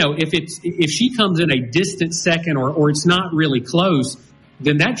 But, if she comes in a distant second or it's not really close,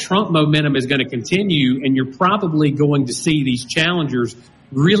 then that Trump momentum is going to continue, and you're probably going to see these challengers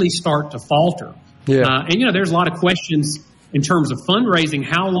really start to falter. Yeah. And, there's a lot of questions in terms of fundraising.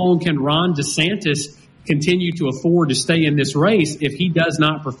 How long can Ron DeSantis continue to afford to stay in this race if he does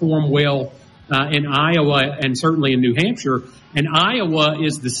not perform well in Iowa and certainly in New Hampshire? And Iowa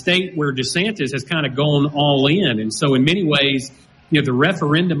is the state where DeSantis has kind of gone all in. And so in many ways, the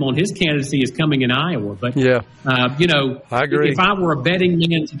referendum on his candidacy is coming in Iowa. But, I agree. If I were a betting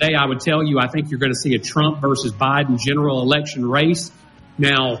man today, I would tell you I think you're going to see a Trump versus Biden general election race.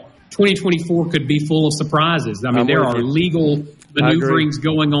 Now, 2024 could be full of surprises. I mean, there are legal maneuverings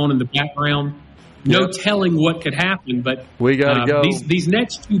going on in the background. No telling what could happen, but we got to go. These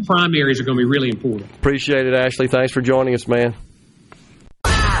next two primaries are going to be really important. Appreciate it, Ashley. Thanks for joining us, man.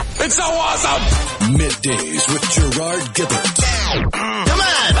 It's so awesome! Middays with Gerard Gibert. Come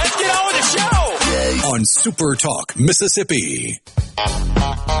on, let's get on with the show! On SuperTalk Mississippi.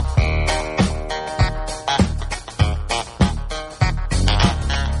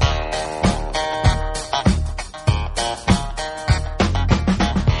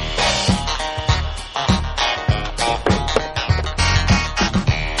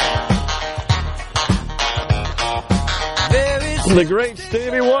 The great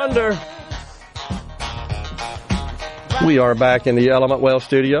Stevie Wonder. We are back in the Element Well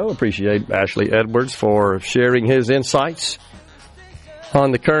studio. Appreciate Ashley Edwards for sharing his insights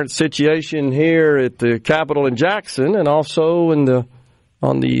on the current situation here at the Capitol in Jackson and also on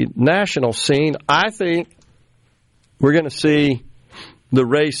the national scene. I think we're going to see the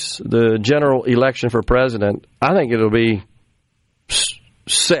race, the general election for president, I think it'll be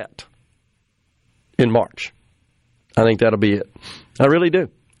set in March. I think that'll be it. I really do.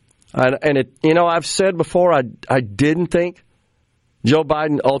 I've said before, I didn't think Joe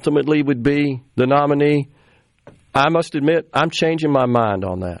Biden ultimately would be the nominee. I must admit, I'm changing my mind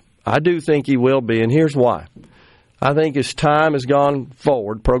on that. I do think he will be, and here's why. I think as time has gone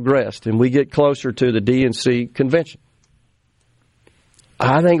forward, progressed, and we get closer to the DNC convention,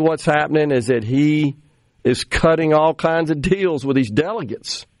 I think what's happening is that he is cutting all kinds of deals with these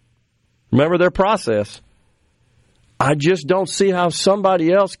delegates. Remember their process. I just don't see how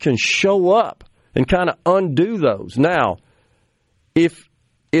somebody else can show up and kind of undo those. Now, if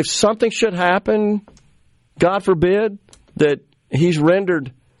something should happen, God forbid, that he's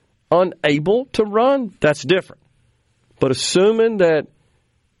rendered unable to run, that's different. But assuming that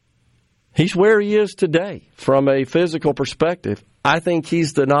he's where he is today from a physical perspective, I think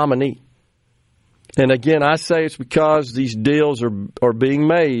he's the nominee. And again, I say it's because these deals are being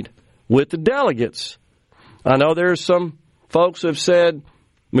made with the delegates. I know there are some folks who have said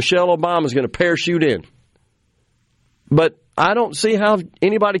Michelle Obama's going to parachute in. But I don't see how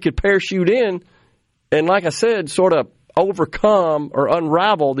anybody could parachute in and, like I said, sort of overcome or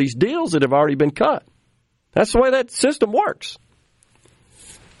unravel these deals that have already been cut. That's the way that system works.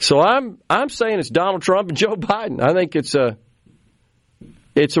 So I'm saying it's Donald Trump and Joe Biden. I think it's a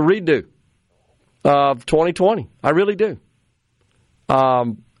redo of 2020. I really do.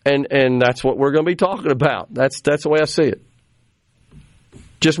 And that's what we're going to be talking about. That's the way I see it.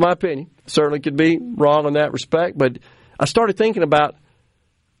 Just my opinion. Certainly could be wrong in that respect, but I started thinking about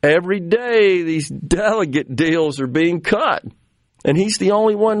every day these delegate deals are being cut, and he's the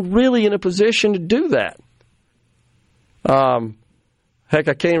only one really in a position to do that. Heck,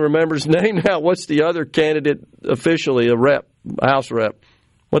 I can't remember his name now. What's the other candidate officially, a rep, a House rep?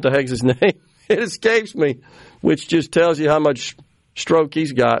 What the heck's his name? It escapes me, which just tells you how much stroke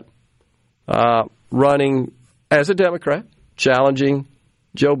he's got running as a Democrat, challenging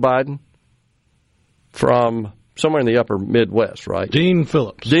Joe Biden from somewhere in the upper Midwest, right? Dean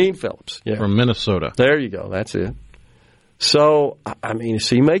Phillips. Dean Phillips, yeah. From Minnesota. There you go. That's it. So, I mean, is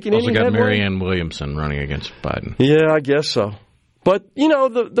he making any headway? Also got Marianne Williamson running against Biden. Yeah, I guess so. But, you know,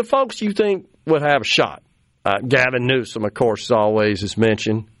 the folks you think would have a shot. Gavin Newsom, of course, always is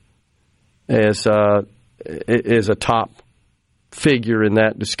mentioned as a top figure in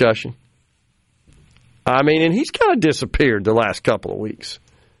that discussion. I mean, and he's kind of disappeared the last couple of weeks.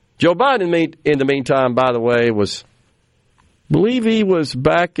 Joe Biden, in the meantime, by the way, I believe he was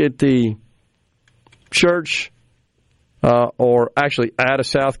back at the church, or actually at a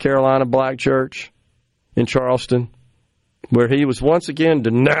South Carolina black church in Charleston, where he was once again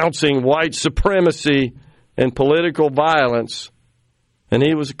denouncing white supremacy and political violence. And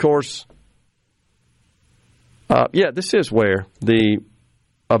he was, of course, this is where the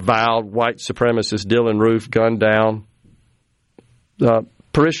avowed white supremacist Dylan Roof gunned down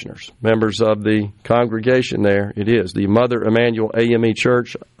parishioners, members of the congregation there. It is the Mother Emanuel AME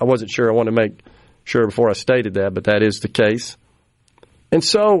Church. I wasn't sure. I wanted to make sure before I stated that, but that is the case. And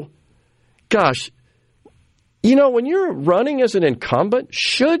so, gosh, you know, when you're running as an incumbent,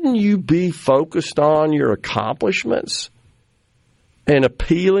 shouldn't you be focused on your accomplishments and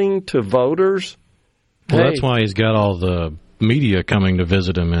appealing to voters? Well, that's why he's got all the media coming to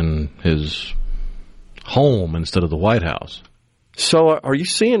visit him in his home instead of the White House. So are you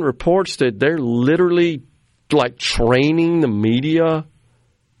seeing reports that they're literally like training the media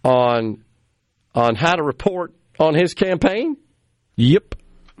on how to report on his campaign? Yep.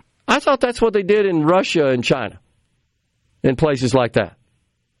 I thought that's what they did in Russia and China, in places like that,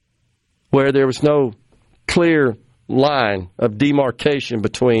 where there was no clear line of demarcation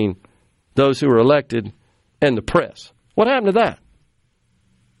between those who were elected and the press. What happened to that?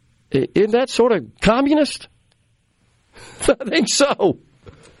 Isn't that sort of communist? I think so.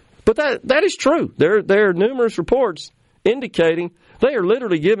 But that is true. There are numerous reports indicating they are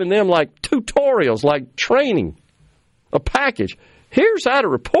literally giving them like tutorials, like training, a package. Here's how to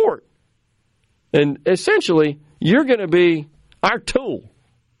report. And essentially, you're going to be our tool.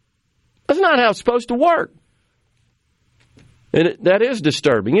 That's not how it's supposed to work. And that is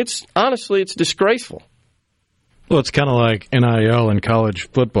disturbing. Honestly, it's disgraceful. Well, it's kind of like NIL in college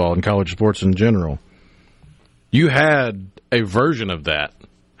football and college sports in general. You had a version of that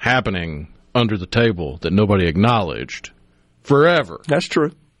happening under the table that nobody acknowledged forever. That's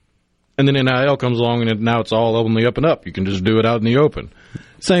true. And then NIL comes along, and now it's all on the up and up. You can just do it out in the open.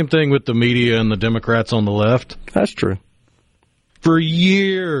 Same thing with the media and the Democrats on the left. That's true. For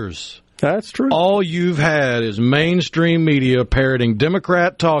years. That's true. All you've had is mainstream media parroting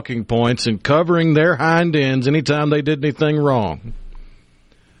Democrat talking points and covering their hind ends anytime they did anything wrong.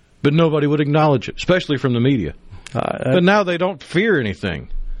 But nobody would acknowledge it, especially from the media. But now they don't fear anything.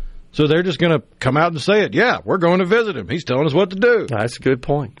 So they're just going to come out and say it. Yeah, we're going to visit him. He's telling us what to do. That's a good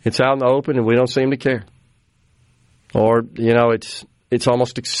point. It's out in the open, and we don't seem to care. Or, you know, it's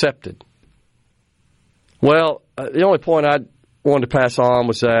almost accepted. Well, the only point I wanted to pass on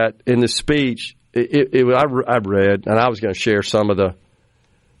was that in the speech, I read, and I was going to share some of the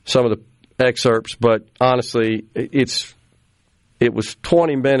excerpts, but honestly, it was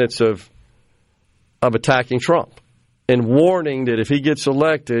 20 minutes of attacking Trump and warning that if he gets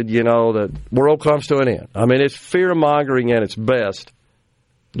elected, the world comes to an end. I mean, it's fear-mongering at its best.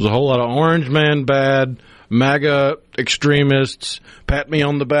 There's a whole lot of orange man bad, MAGA extremists, pat me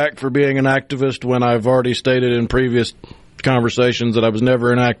on the back for being an activist when I've already stated in previous conversations that I was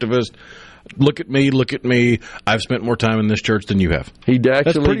never an activist. Look at me. I've spent more time in this church than you have.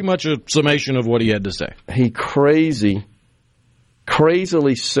 That's pretty much a summation of what he had to say. He crazily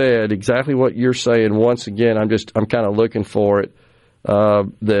said exactly what you're saying. Once again, I'm kind of looking for it,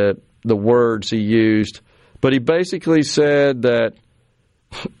 the words he used. But he basically said that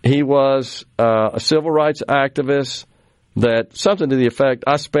he was a civil rights activist, that something to the effect,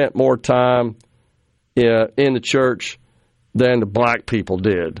 I spent more time in the church than the black people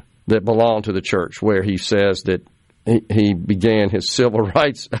did that belong to the church, where he says that he began his civil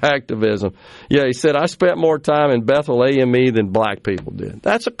rights activism. Yeah, he said, I spent more time in Bethel AME than black people did.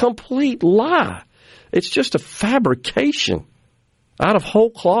 That's a complete lie. It's just a fabrication out of whole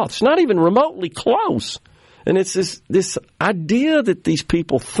cloth. It's not even remotely close. And it's this idea that these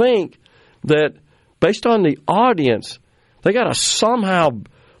people think that based on the audience, they got to somehow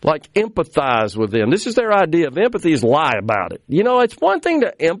empathize with them. This is their idea of empathy, is lie about it. It's one thing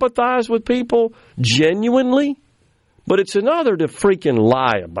to empathize with people genuinely, but it's another to freaking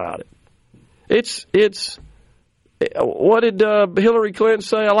lie about it. It's what did Hillary Clinton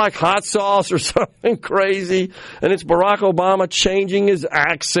say? I like hot sauce or something crazy. And it's Barack Obama changing his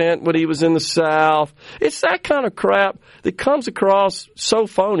accent when he was in the South. It's that kind of crap that comes across so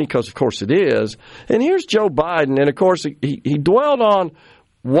phony, because of course it is. And here's Joe Biden, and of course he dwelled on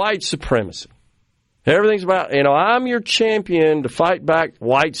white supremacy. Everything's about, I'm your champion to fight back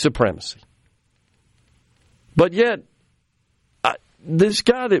white supremacy. But yet, this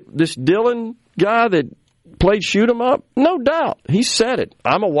Dylan guy that played shoot 'em up, no doubt, he said it.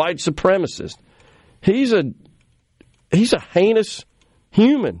 I'm a white supremacist. He's a heinous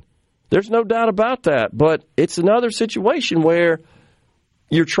human. There's no doubt about that. But it's another situation where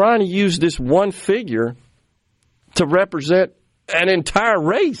you're trying to use this one figure to represent an entire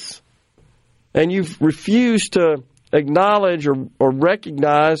race, and you've refused to acknowledge or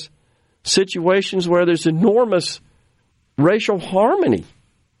recognize situations where there's enormous racial harmony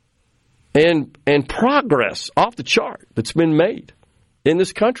and progress off the chart that's been made in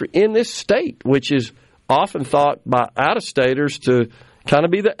this country, in this state, which is often thought by out-of-staters to kind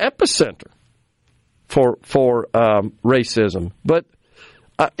of be the epicenter for racism. But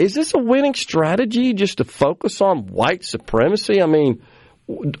is this a winning strategy just to focus on white supremacy? I mean,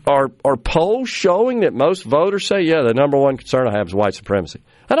 are polls showing that most voters say, yeah, the number one concern I have is white supremacy?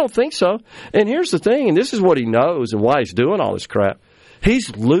 I don't think so. And here's the thing, and this is what he knows and why he's doing all this crap.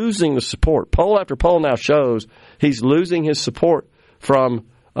 He's losing the support. Poll after poll now shows he's losing his support from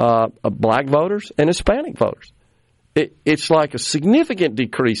black voters and Hispanic voters. It's like a significant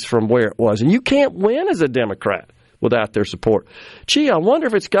decrease from where it was. And you can't win as a Democrat without their support. Gee, I wonder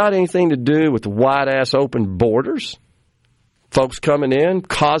if it's got anything to do with the wide-ass open borders. Folks coming in,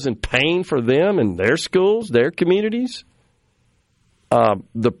 causing pain for them and their schools, their communities.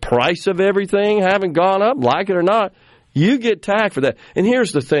 The price of everything having gone up, like it or not, you get tagged for that. And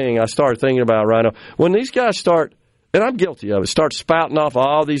here's the thing I started thinking about right now. When these guys start, and I'm guilty of it, start spouting off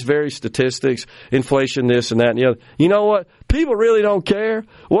all these various statistics, inflation, this and that and the other. You know what? People really don't care.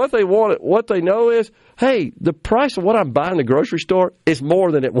 What they want, what they know is, hey, the price of what I'm buying in the grocery store is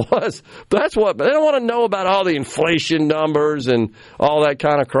more than it was. That's what. But they don't want to know about all the inflation numbers and all that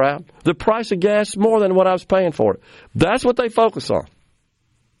kind of crap. The price of gas is more than what I was paying for it. That's what they focus on.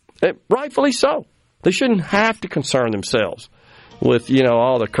 And rightfully so. They shouldn't have to concern themselves with,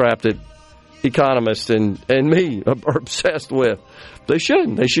 all the crap that economists and me are obsessed with. They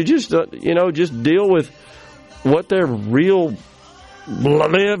shouldn't. They should just, just deal with what their real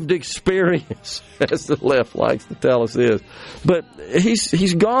lived experience, as the left likes to tell us, is. But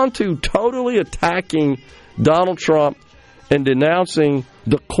he's gone to totally attacking Donald Trump and denouncing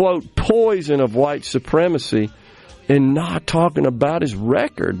the, quote, poison of white supremacy, and not talking about his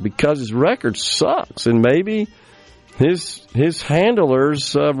record, because his record sucks. And maybe his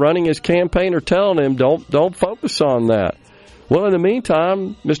handlers running his campaign are telling him, don't focus on that. Well, in the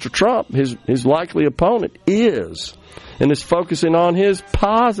meantime, Mr. Trump, his likely opponent, is focusing on his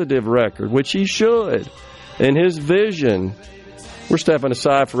positive record, which he should, and his vision. We're stepping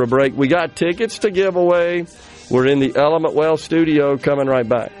aside for a break. We got tickets to give away. We're in the Element Well studio, coming right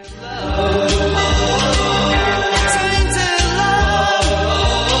back.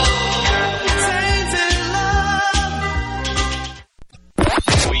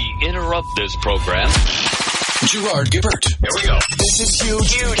 interrupt this program. Gerard Gibert. Here we go. This is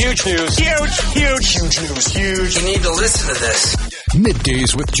huge. Huge news. Huge news. Huge. You need to listen to this.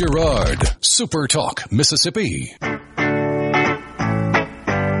 Middays with Gerard. SuperTalk Mississippi.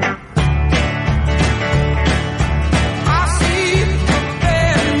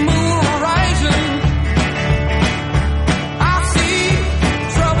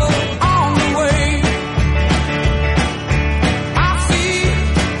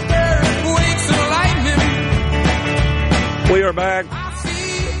 We are back.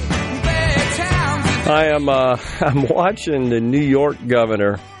 I'm watching the New York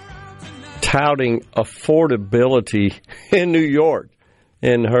governor touting affordability in New York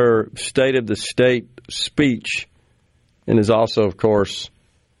in her State of the State speech, and is also, of course,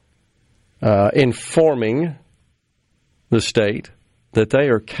 informing the state that they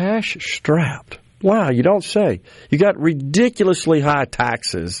are cash strapped. Wow, you don't say. You got ridiculously high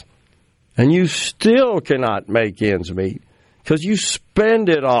taxes, and you still cannot make ends meet because you spend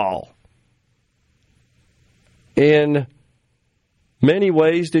it all in many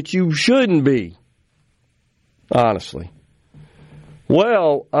ways that you shouldn't be, honestly.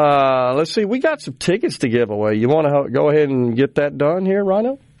 Well, let's see. We got some tickets to give away. You want to go ahead and get that done here,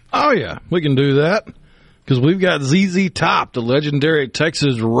 Rhino? Oh, yeah. We can do that because we've got ZZ Top, the legendary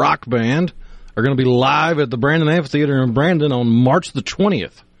Texas rock band, are going to be live at the Brandon Amphitheater in Brandon on March the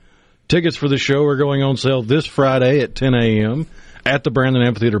 20th. Tickets for the show are going on sale this Friday at 10 a.m. at the Brandon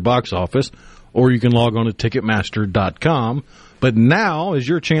Amphitheater box office, or you can log on to Ticketmaster.com. But now is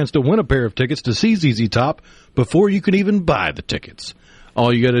your chance to win a pair of tickets to see ZZ Top before you can even buy the tickets.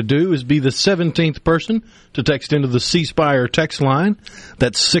 All you got to do is be the 17th person to text into the C Spire text line.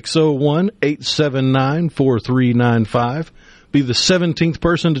 That's 601-879-4395. Be the 17th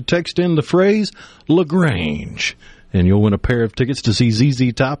person to text in the phrase LaGrange, and you'll win a pair of tickets to see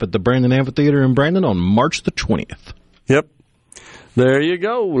ZZ Top at the Brandon Amphitheater in Brandon on March the 20th. Yep. There you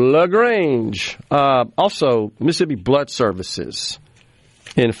go, LaGrange. Also, Mississippi Blood Services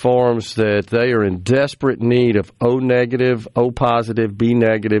informs that they are in desperate need of O negative, O positive, B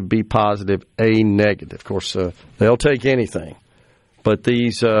negative, B positive, A negative. Of course, they'll take anything. But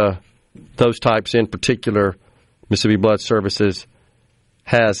those types in particular, Mississippi Blood Services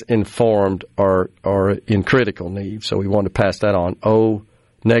has informed are in critical need. So we want to pass that on. O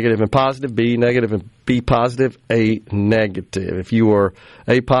negative and positive, B negative and B positive, A negative. If you are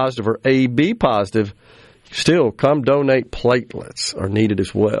A positive or AB positive, still come donate. Platelets are needed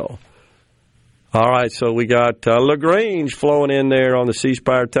as well. All right, so we got LaGrange flowing in there on the C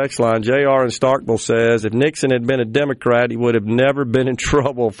Spire text line. JR in Starkville says, if Nixon had been a Democrat, he would have never been in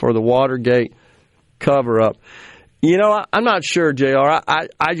trouble for the Watergate cover-up. You know, I'm not sure, JR.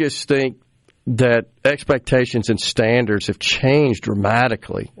 I just think that expectations and standards have changed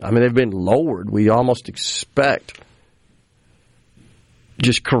dramatically. I mean, they've been lowered. We almost expect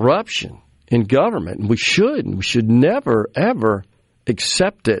just corruption in government. We should never, ever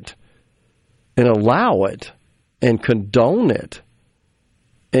accept it and allow it and condone it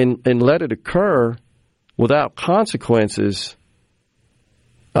and let it occur without consequences.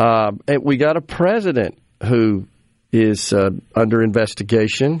 And we got a president who is under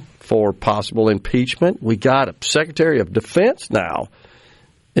investigation for possible impeachment. We got a Secretary of Defense now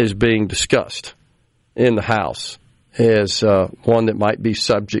is being discussed in the House as one that might be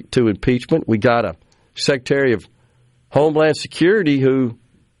subject to impeachment. We got a Secretary of Homeland Security who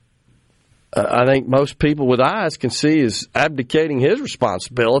I think most people with eyes can see is abdicating his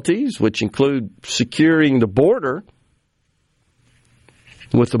responsibilities, which include securing the border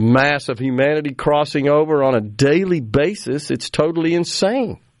with the mass of humanity crossing over on a daily basis. It's totally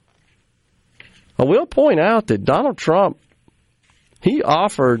insane. I will point out that Donald Trump, he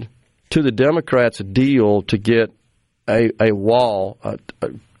offered to the Democrats a deal to get a wall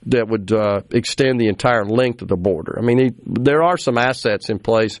that would extend the entire length of the border. I mean, there are some assets in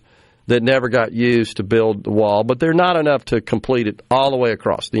place that never got used to build the wall, but they're not enough to complete it all the way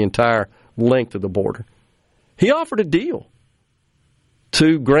across the entire length of the border. He offered a deal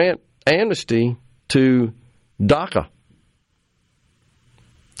to grant amnesty to DACA,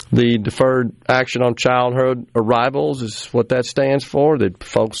 the Deferred Action on Childhood Arrivals is what that stands for, that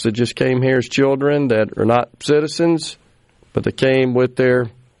folks that just came here as children that are not citizens, but they came with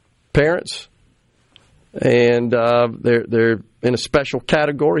their parents, and they're in a special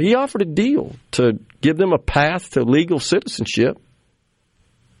category. He offered a deal to give them a path to legal citizenship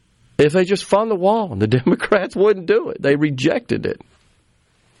if they just fund the wall, and the Democrats wouldn't do it. They rejected it.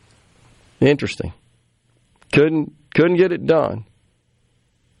 Interesting. Couldn't get it done.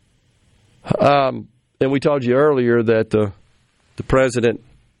 And we told you earlier that the president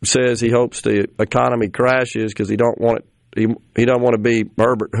says he hopes the economy crashes because he don't want it. He don't want to be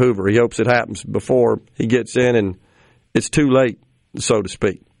Herbert Hoover. He hopes it happens before he gets in and it's too late, so to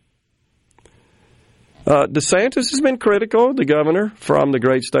speak. DeSantis has been critical, the governor from the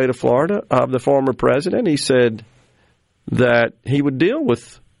great state of Florida, of the former president. He said that he would deal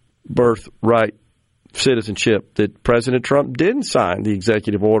with birthright citizenship, that President Trump didn't sign the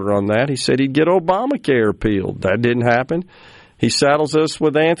executive order on that. He said he'd get Obamacare repealed. That didn't happen. He saddles us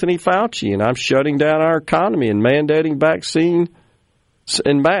with Anthony Fauci, and I'm shutting down our economy and mandating vaccine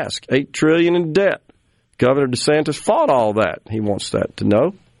and mask, $8 trillion in debt. Governor DeSantis fought all that. He wants that to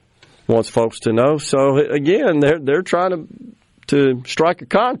know, wants folks to know. So, again, they're trying to strike a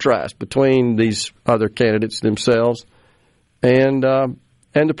contrast between these other candidates themselves and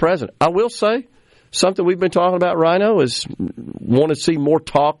the president. I will say something we've been talking about, Rhino, is want to see more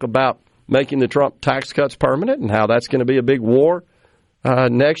talk about making the Trump tax cuts permanent and how that's going to be a big war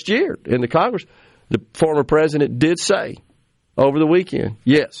next year in the Congress. The former president did say over the weekend,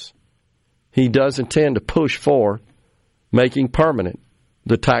 yes, he does intend to push for making permanent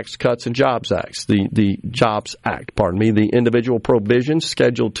the Tax Cuts and Jobs Act, the Jobs Act, the individual provisions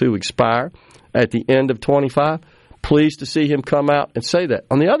scheduled to expire at the end of 25. Pleased to see him come out and say that.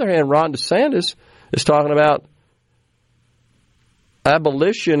 On the other hand, Ron DeSantis is talking about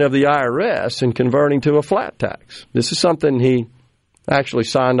abolition of the IRS and converting to a flat tax. This is something he actually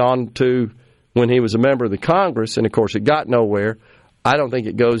signed on to when he was a member of the Congress, and, of course, it got nowhere. I don't think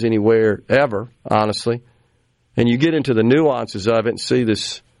it goes anywhere ever, honestly. And you get into the nuances of it and see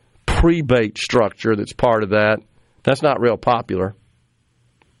this prebate structure that's part of that. That's not real popular.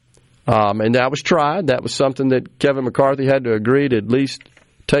 And that was tried. That was something that Kevin McCarthy had to agree to at least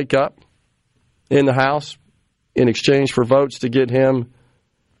take up in the House in exchange for votes to get him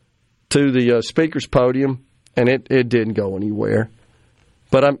to the speaker's podium, and it didn't go anywhere.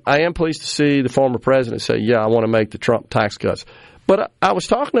 But I am pleased to see the former president say, yeah, I want to make the Trump tax cuts. But I was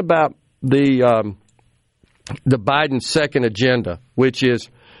talking about the Biden second agenda, which is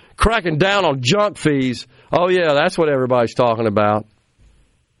cracking down on junk fees. Oh, yeah, that's what everybody's talking about.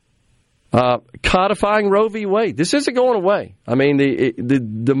 Codifying Roe v. Wade. This isn't going away. I mean,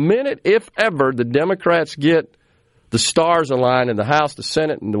 the minute, if ever, the Democrats get the stars aligned in the House, the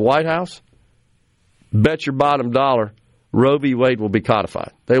Senate, and the White House, bet your bottom dollar Roe v. Wade will be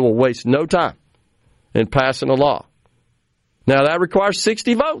codified. They will waste no time in passing a law. Now, that requires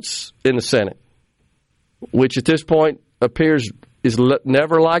 60 votes in the Senate, which at this point appears is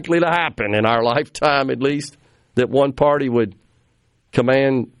never likely to happen in our lifetime, at least, that one party would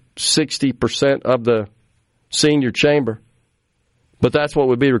command 60% of the senior chamber. But that's what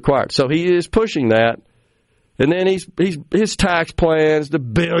would be required. So he is pushing that. And then his tax plans, the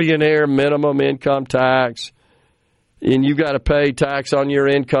billionaire minimum income tax, and you've got to pay tax on your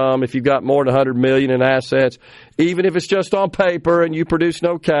income if you've got more than $100 million in assets. Even if it's just on paper and you produce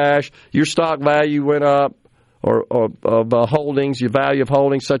no cash, your stock value went up, or of holdings, your value of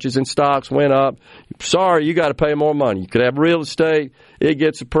holdings, such as in stocks, went up. Sorry, you got to pay more money. You could have real estate, it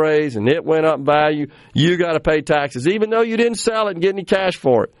gets appraised, and it went up in value. You got to pay taxes, even though you didn't sell it and get any cash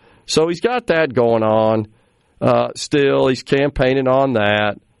for it. So he's got that going on. Still, he's campaigning on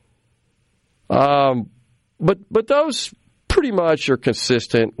that. But those pretty much are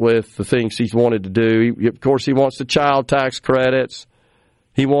consistent with the things he's wanted to do. Of course, he wants the child tax credits.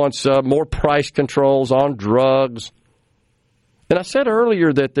 He wants more price controls on drugs. And I said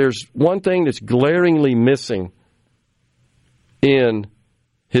earlier that there's one thing that's glaringly missing in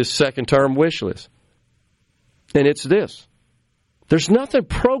his second-term wish list, and it's this. There's nothing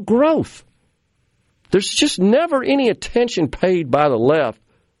pro-growth. There's just never any attention paid by the left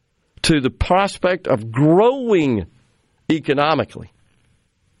to the prospect of growing economically.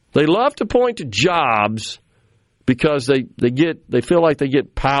 They love to point to jobs because they feel like they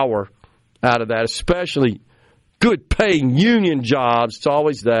get power out of that, especially good paying union jobs. It's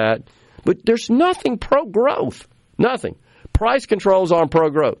always that. But there's nothing pro-growth. Nothing. Price controls aren't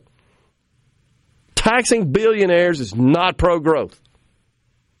pro-growth. Taxing billionaires is not pro-growth.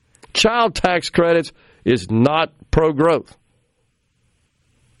 Child tax credits is not pro-growth.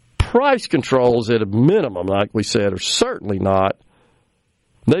 Price controls at a minimum, like we said, are certainly not.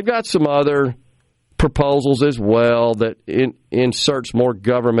 They've got some other proposals as well that inserts more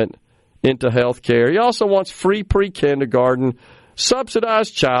government into health care. He also wants free pre-kindergarten,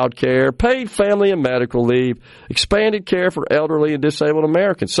 subsidized child care, paid family and medical leave, expanded care for elderly and disabled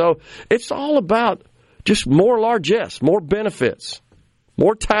Americans. So it's all about just more largesse, more benefits,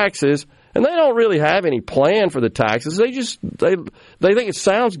 more taxes, and they don't really have any plan for the taxes. They think it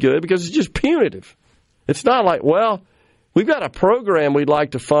sounds good because it's just punitive. It's not like, well, We've got a program we'd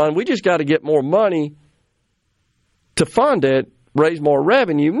like to fund. We just got to get more money to fund it, raise more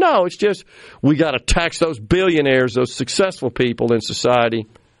revenue. No, it's just we got to tax those billionaires, those successful people in society.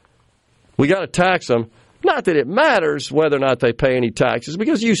 We got to tax them. Not that it matters whether or not they pay any taxes,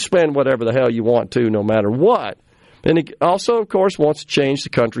 because you spend whatever the hell you want to, no matter what. And it also, of course, wants to change the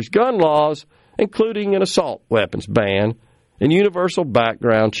country's gun laws, including an assault weapons ban and universal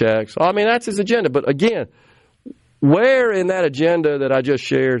background checks. I mean, that's his agenda. But again, where in that agenda that I just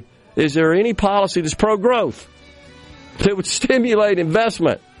shared is there any policy that's pro-growth that would stimulate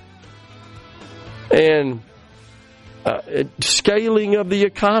investment and scaling of the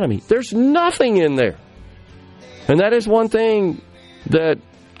economy? There's nothing in there. And that is one thing that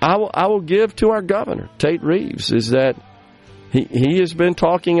I will give to our governor, Tate Reeves, is that he has been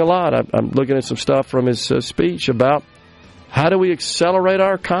talking a lot. I'm looking at some stuff from his speech about how do we accelerate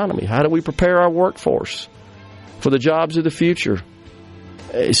our economy? How do we prepare our workforce for the jobs of the future?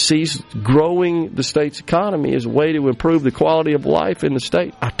 He sees growing the state's economy as a way to improve the quality of life in the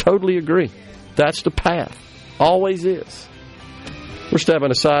state. I totally agree. That's the path. Always is. We're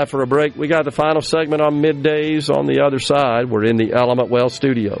stepping aside for a break. We got the final segment on Middays on the other side. We're in the Element Well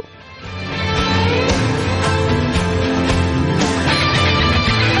studio.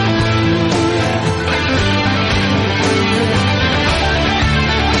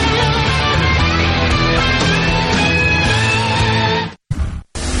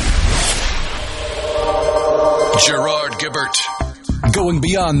 Gerard Gibert. Going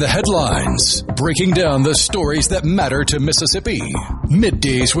beyond the headlines, breaking down the stories that matter to Mississippi.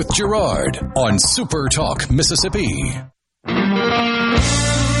 Middays with Gerard on SuperTalk Mississippi.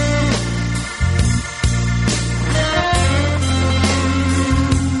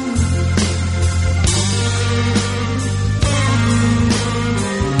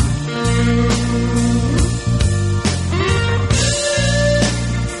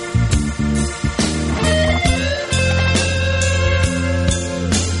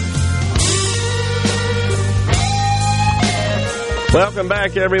 Welcome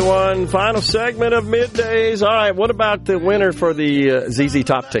back, everyone. Final segment of Middays. All right, what about the winner for the ZZ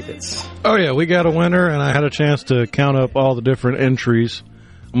Top tickets? Oh, yeah, we got a winner, and I had a chance to count up all the different entries.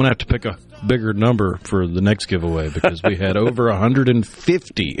 I'm going to have to pick a bigger number for the next giveaway because we had over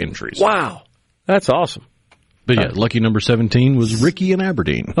 150 entries. Wow, that's awesome. But, yeah, lucky number 17 was Ricky in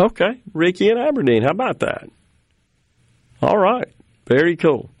Aberdeen. Okay, Ricky in Aberdeen. How about that? All right, very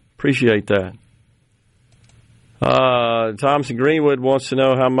cool. Appreciate that. Thompson Greenwood wants to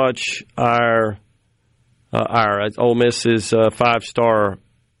know how much our Ole Miss's 5-star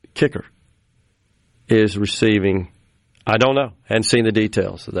kicker is receiving. I don't know. Hadn't seen the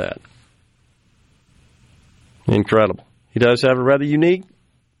details of that. Incredible. He does have a rather unique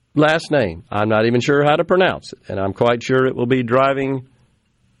last name. I'm not even sure how to pronounce it, and I'm quite sure it will be driving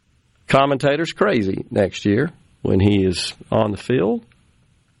commentators crazy next year when he is on the field.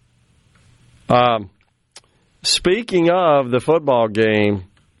 Speaking of the football game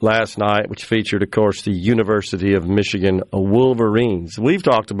last night, which featured, of course, the University of Michigan Wolverines, we've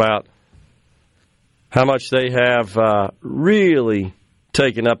talked about how much they have really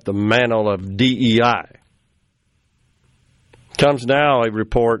taken up the mantle of DEI. Comes now a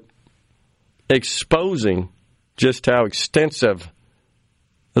report exposing just how extensive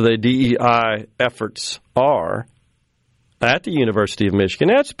the DEI efforts are at the University of Michigan.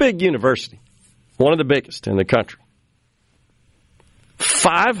 That's a big university. One of the biggest in the country.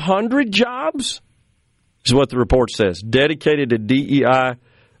 500 jobs is what the report says, dedicated to DEI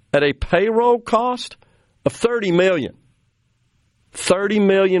at a payroll cost of $30 million. $30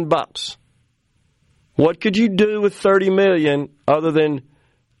 million bucks. What could you do with $30 million other than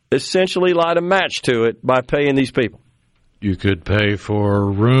essentially light a match to it by paying these people? You could pay for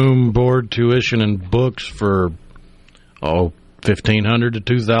room, board, tuition, and books for 1,500 to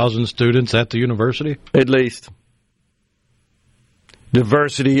 2,000 students at the university? At least.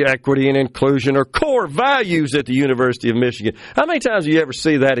 Diversity, equity, and inclusion are core values at the University of Michigan. How many times do you ever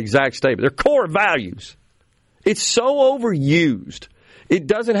see that exact statement? They're core values. It's so overused, it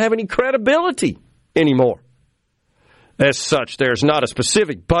doesn't have any credibility anymore. As such, there's not a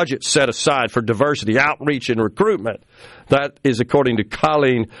specific budget set aside for diversity, outreach, and recruitment. That is according to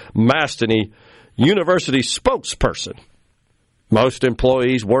Colleen Mastany, university spokesperson. Most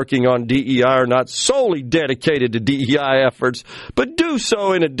employees working on DEI are not solely dedicated to DEI efforts, but do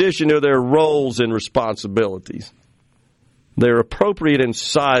so in addition to their roles and responsibilities. They're appropriate in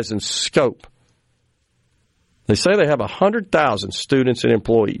size and scope. They say they have 100,000 students and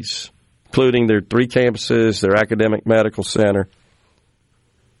employees, including their 3 campuses, their academic medical center.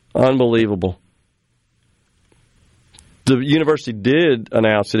 Unbelievable. The university did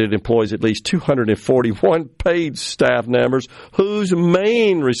announce that it employs at least 241 paid staff members whose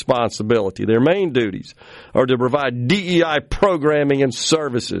main responsibility, their main duties, are to provide DEI programming and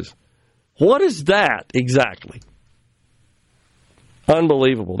services. What is that exactly?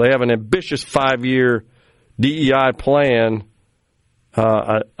 Unbelievable. They have an ambitious 5-year DEI plan,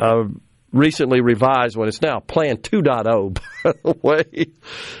 recently revised one. It's now Plan 2.0, by the way.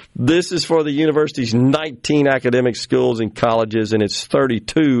 This is for the university's 19 academic schools and colleges and its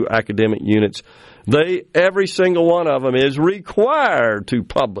 32 academic units. Every single one of them is required to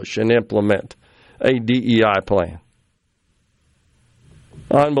publish and implement a DEI plan.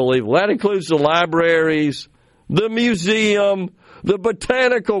 Unbelievable. That includes the libraries, the museum, the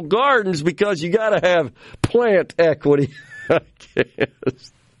botanical gardens, because you got to have plant equity, I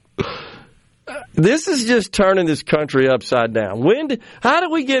guess. This is just turning this country upside down. How do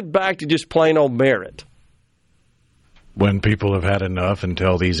we get back to just plain old merit? When people have had enough and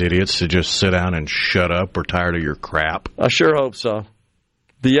tell these idiots to just sit down and shut up, we're tired of your crap. I sure hope so.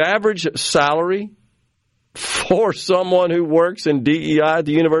 The average salary for someone who works in DEI at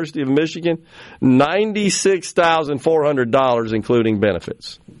the University of Michigan, $96,400, including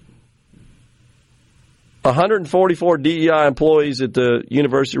benefits. 144 DEI employees at the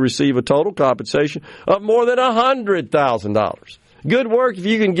university receive a total compensation of more than $100,000. Good work if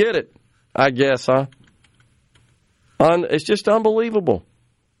you can get it, I guess, huh? It's just unbelievable.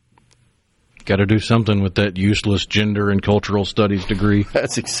 Got to do something with that useless gender and cultural studies degree.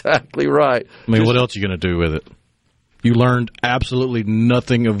 That's exactly right. I mean, what else are you going to do with it? You learned absolutely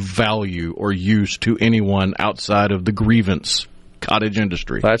nothing of value or use to anyone outside of the grievance cottage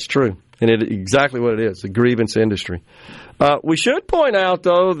industry. That's true. And exactly what it is, the grievance industry. We should point out,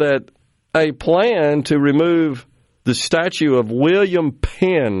 though, that a plan to remove the statue of William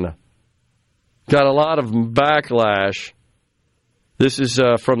Penn got a lot of backlash. This is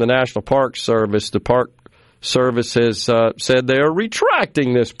from the National Park Service. The Park Service has said they are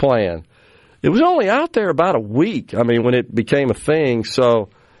retracting this plan. It was only out there about a week, when it became a thing. So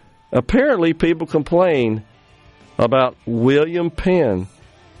apparently people complain about William Penn.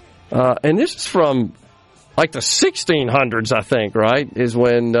 And this is from like the 1600s, I think, right, is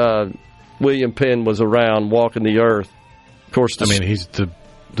when William Penn was around walking the earth. Of course, he's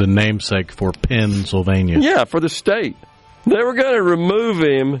the namesake for Pennsylvania. Yeah, for the state. They were going to remove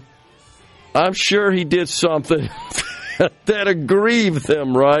him. I'm sure he did something that aggrieved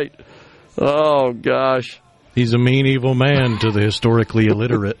them, right? Oh, gosh. He's a mean, evil man to the historically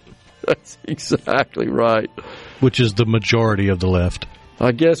illiterate. That's exactly right. Which is the majority of the left.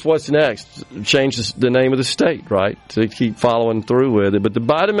 I guess what's next? Change the name of the state, right? To keep following through with it. But the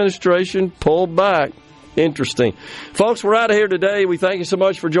Biden administration pulled back. Interesting. Folks, we're out of here today. We thank you so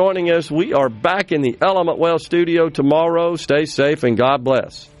much for joining us. We are back in the Element Well studio tomorrow. Stay safe and God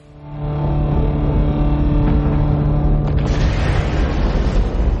bless.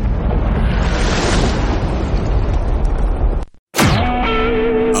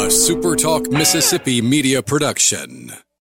 A SuperTalk Mississippi Media production.